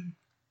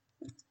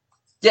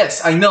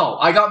 Yes, I know.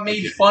 I got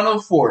made fun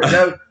of for it.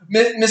 Now,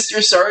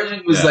 Mr.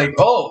 Sargent was like,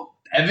 oh,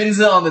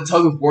 Evan's on the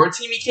tug of war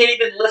team. He can't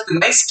even lift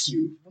an ice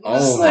cube.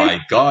 Oh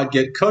my God!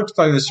 Get cooked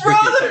by this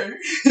brother.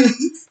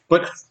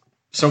 But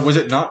so was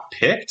it not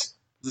picked?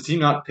 Was the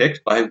team not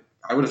picked by?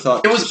 I would have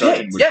thought it was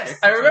picked. Yes,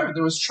 I remember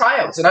there was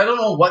tryouts, and I don't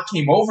know what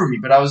came over me,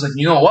 but I was like,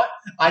 you know what?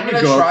 I'm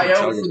gonna try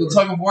out for the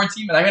tug of war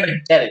team, and I'm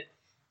gonna get it.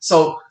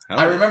 So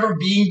I remember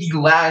being the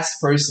last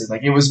person.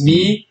 Like it was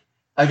me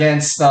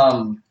against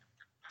I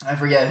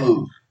forget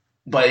who.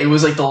 But it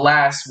was like the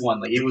last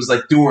one. Like it was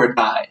like do or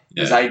die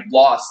because I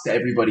lost to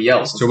everybody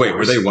else. So wait,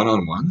 were they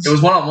one-on-ones? It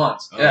was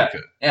one-on-ones. Oh, yeah,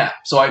 okay. Yeah.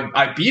 So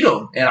I beat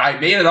them and I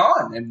made it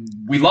on, and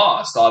we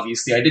lost.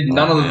 Obviously, I did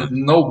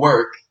no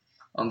work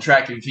on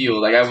track and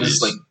field. Like I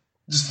was like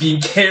just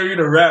being carried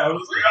around. I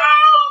was like,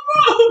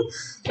 oh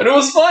no! And it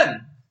was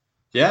fun.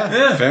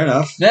 Yeah, fair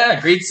enough. Yeah,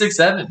 grade 6,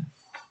 7.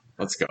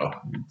 Let's go.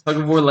 Tug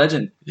of war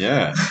legend.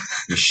 Yeah,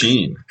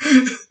 machine.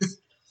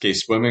 Okay,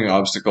 swimming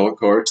obstacle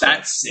course.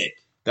 That's sick.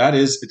 That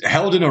is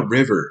held in a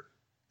river.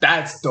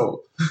 That's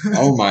dope.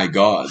 Oh my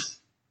God.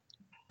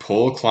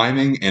 Pole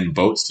climbing and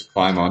boats to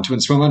climb onto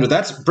and swim under.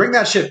 Bring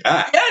that shit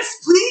back. Yes,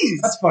 please.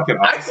 That's fucking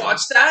awesome. I'd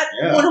watch that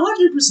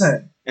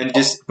 100%. And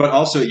but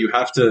also you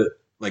have to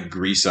like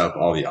grease up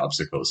all the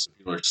obstacles. So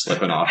people are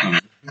slipping off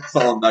and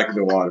falling back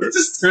into the water.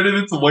 Just turn it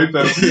into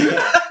Wipeout.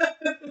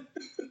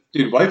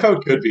 Dude,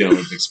 Wipeout could be an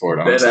Olympic sport,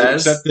 honestly.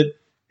 Except that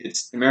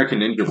it's American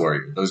Ninja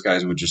Warrior. Those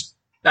guys would just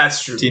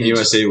That's true. Team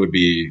USA would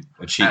be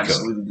a cheat code.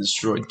 Absolutely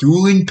destroyed.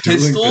 Dueling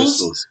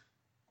pistols?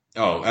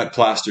 Oh, at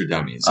Plaster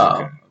Dummies.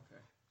 Okay.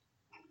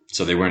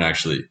 So they weren't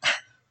actually.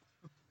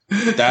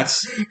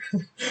 That's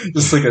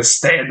just like a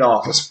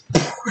standoff.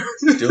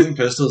 Dueling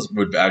pistols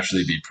would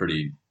actually be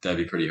pretty. That'd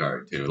be pretty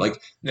hard too.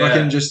 Like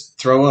fucking just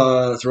throw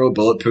a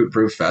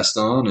bulletproof vest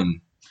on,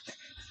 and I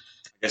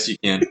guess you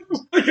can't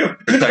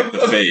protect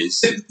the face.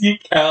 50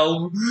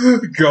 cal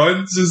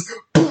guns just.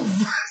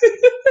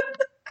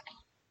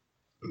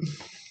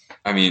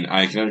 I mean,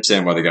 I can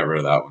understand why they got rid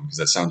of that one because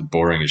that sounds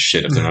boring as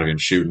shit if they're not even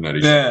shooting at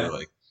each other.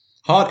 Like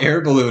hot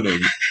air ballooning.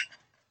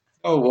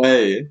 No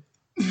way.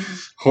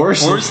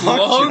 Horse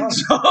long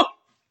jump.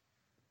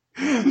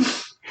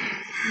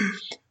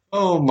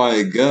 Oh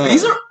my god!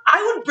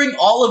 I would bring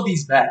all of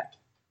these back.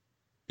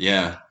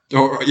 Yeah,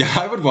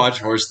 I would watch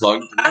horse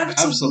long.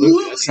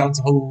 Absolutely, that sounds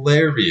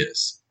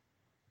hilarious.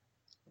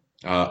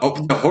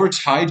 The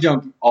horse high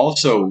jump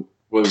also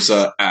was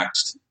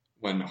axed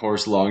when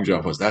horse long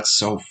jump was. That's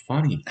so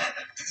funny.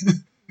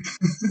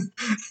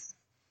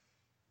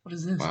 What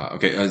is this? Wow.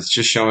 Okay, it's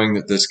just showing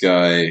that this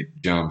guy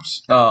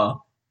jumped.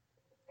 Oh.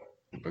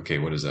 Okay,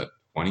 what is that?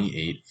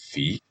 28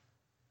 feet?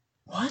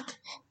 What?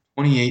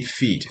 28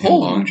 feet in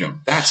long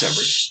jump. That's a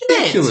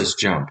ridiculous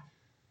jump.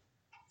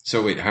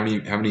 So wait, how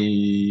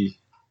many?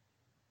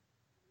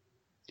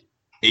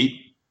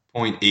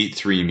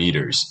 8.83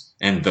 meters.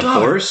 And the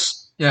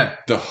horse? Yeah.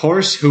 The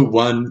horse who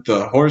won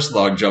the horse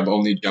long jump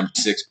only jumped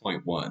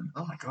 6.1.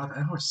 Oh my god,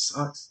 that horse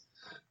sucks.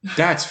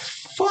 That's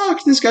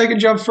fuck. This guy can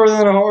jump further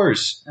than a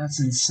horse. That's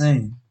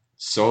insane.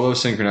 Solo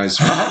synchronized.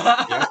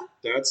 Yeah,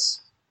 that's.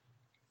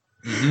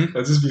 Mm-hmm.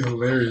 That'd just be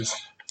hilarious.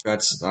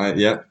 That's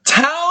yeah.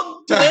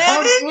 Town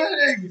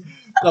planning.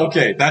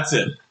 Okay, that's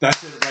it.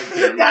 That's it right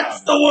there.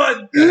 That's the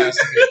one. That has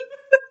to be.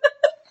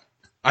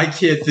 I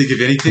can't think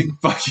of anything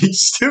fucking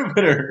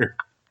stupider.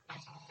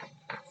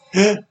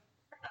 What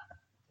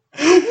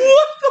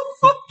the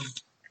fuck?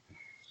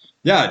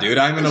 Yeah, dude,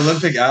 I'm an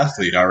Olympic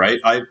athlete, all right?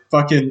 I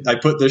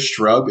put this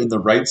shrub in the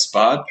right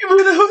spot. Give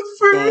it out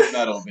for gold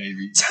medal,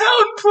 baby.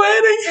 Town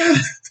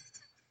planning.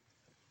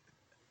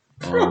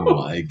 Oh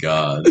my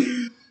god.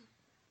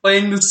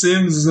 Playing The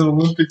Sims is an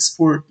Olympic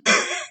sport.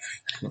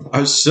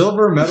 A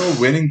silver medal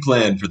winning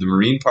plan for the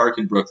Marine Park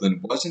in Brooklyn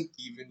wasn't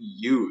even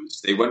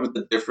used. They went with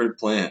a different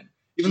plan.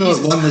 Even though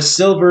it won the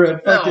silver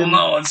at fucking...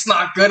 No, it's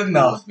not good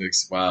enough.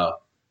 Olympics. Wow.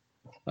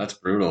 That's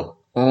brutal.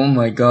 Oh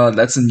my god,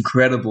 that's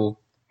incredible.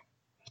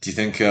 Do you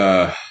think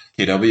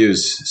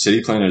KW's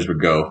city planners would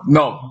go?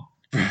 No.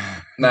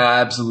 Nah,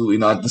 absolutely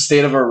not. The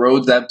state of our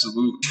roads,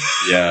 absolute.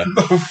 Yeah.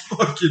 No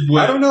fucking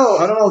way. I don't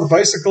know. The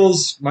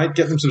bicycles might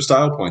get them some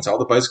style points. All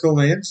the bicycle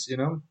lanes, you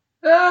know?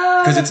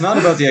 Because it's not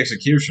about the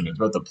execution. It's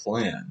about the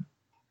plan.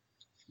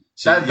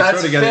 So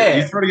that's fair.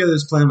 You throw together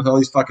this plan with all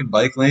these fucking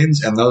bike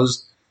lanes and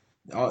those...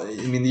 I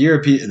mean,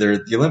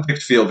 the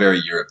Olympics feel very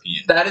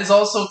European. That is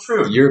also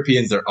true. The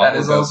Europeans, they're all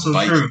about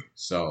biking. True.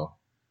 So,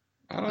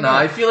 I don't know. No,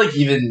 I feel like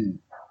even...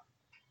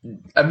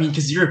 I mean,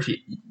 because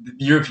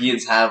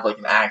Europeans have, like,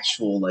 an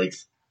actual, like,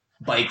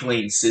 bike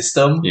lane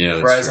system.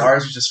 Yeah, whereas true.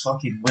 Ours is just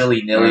fucking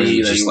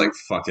willy-nilly. Just like,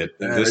 fuck it.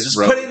 Just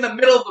put it in the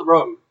middle of the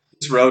road.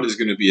 This road is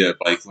going to be a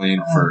bike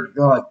lane for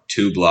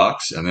 2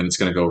 blocks, and then it's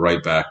going to go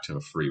right back to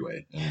a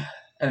freeway.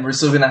 And we're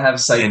still going to have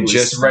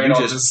cyclists right on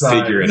the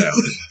side. Figure it out.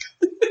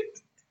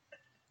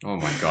 Oh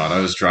my god,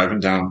 I was driving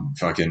down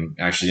fucking...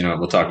 Actually, you know what?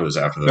 We'll talk about this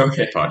after the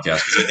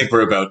podcast, because I think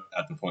we're about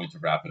at the point to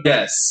wrap it up.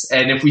 Yes,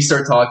 and if we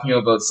start talking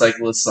about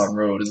cyclists on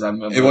road...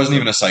 It wasn't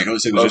even a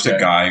cyclist, it was just a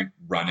guy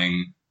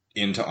running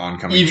into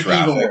oncoming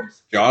traffic.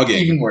 Jogging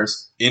even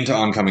worse. Into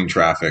oncoming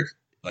traffic,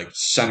 like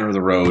center of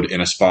the road, in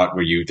a spot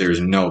where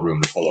there's no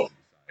room to pull over,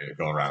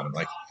 go around. I'm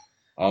like,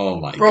 oh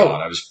my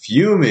god, I was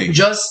fuming.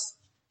 Just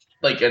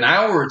like an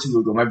hour or two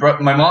ago, my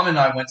mom and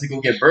I went to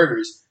go get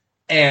burgers.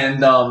 And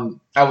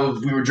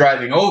we were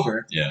driving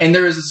over, and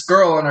there was this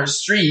girl on our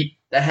street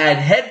that had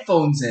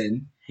headphones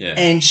in,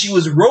 and she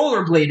was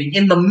rollerblading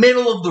in the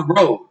middle of the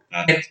road.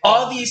 And it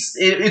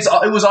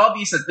was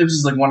obvious that this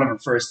was like one of her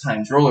first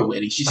times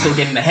rollerblading. She's still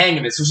getting the hang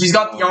of it, so she's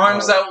got the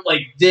arms out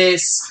like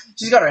this.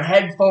 She's got her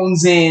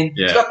headphones in.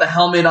 She's got the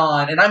helmet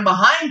on, and I'm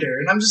behind her,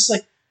 and I'm just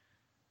like,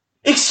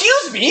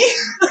 "Excuse me,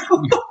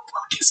 what the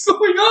fuck is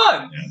going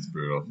on?" Yeah, it's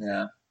brutal.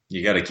 Yeah.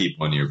 You got to keep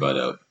one earbud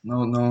out.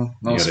 No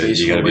spatial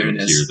you gotta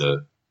awareness. Be able to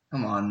hear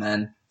Come on,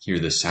 man. Hear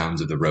the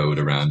sounds of the road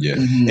around you.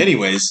 Mm-hmm.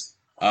 Anyways,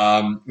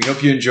 we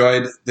hope you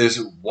enjoyed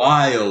this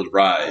wild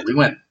ride. We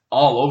went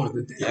all over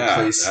the damn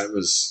place. That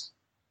was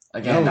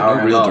again no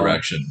real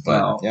direction,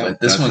 but but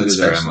this one is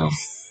special.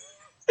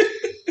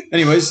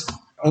 Anyways,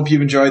 hope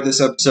you've enjoyed this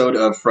episode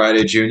of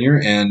Friday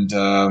Junior, and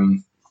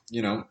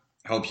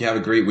hope you have a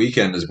great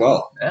weekend as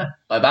well. Yeah.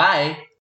 Bye-bye.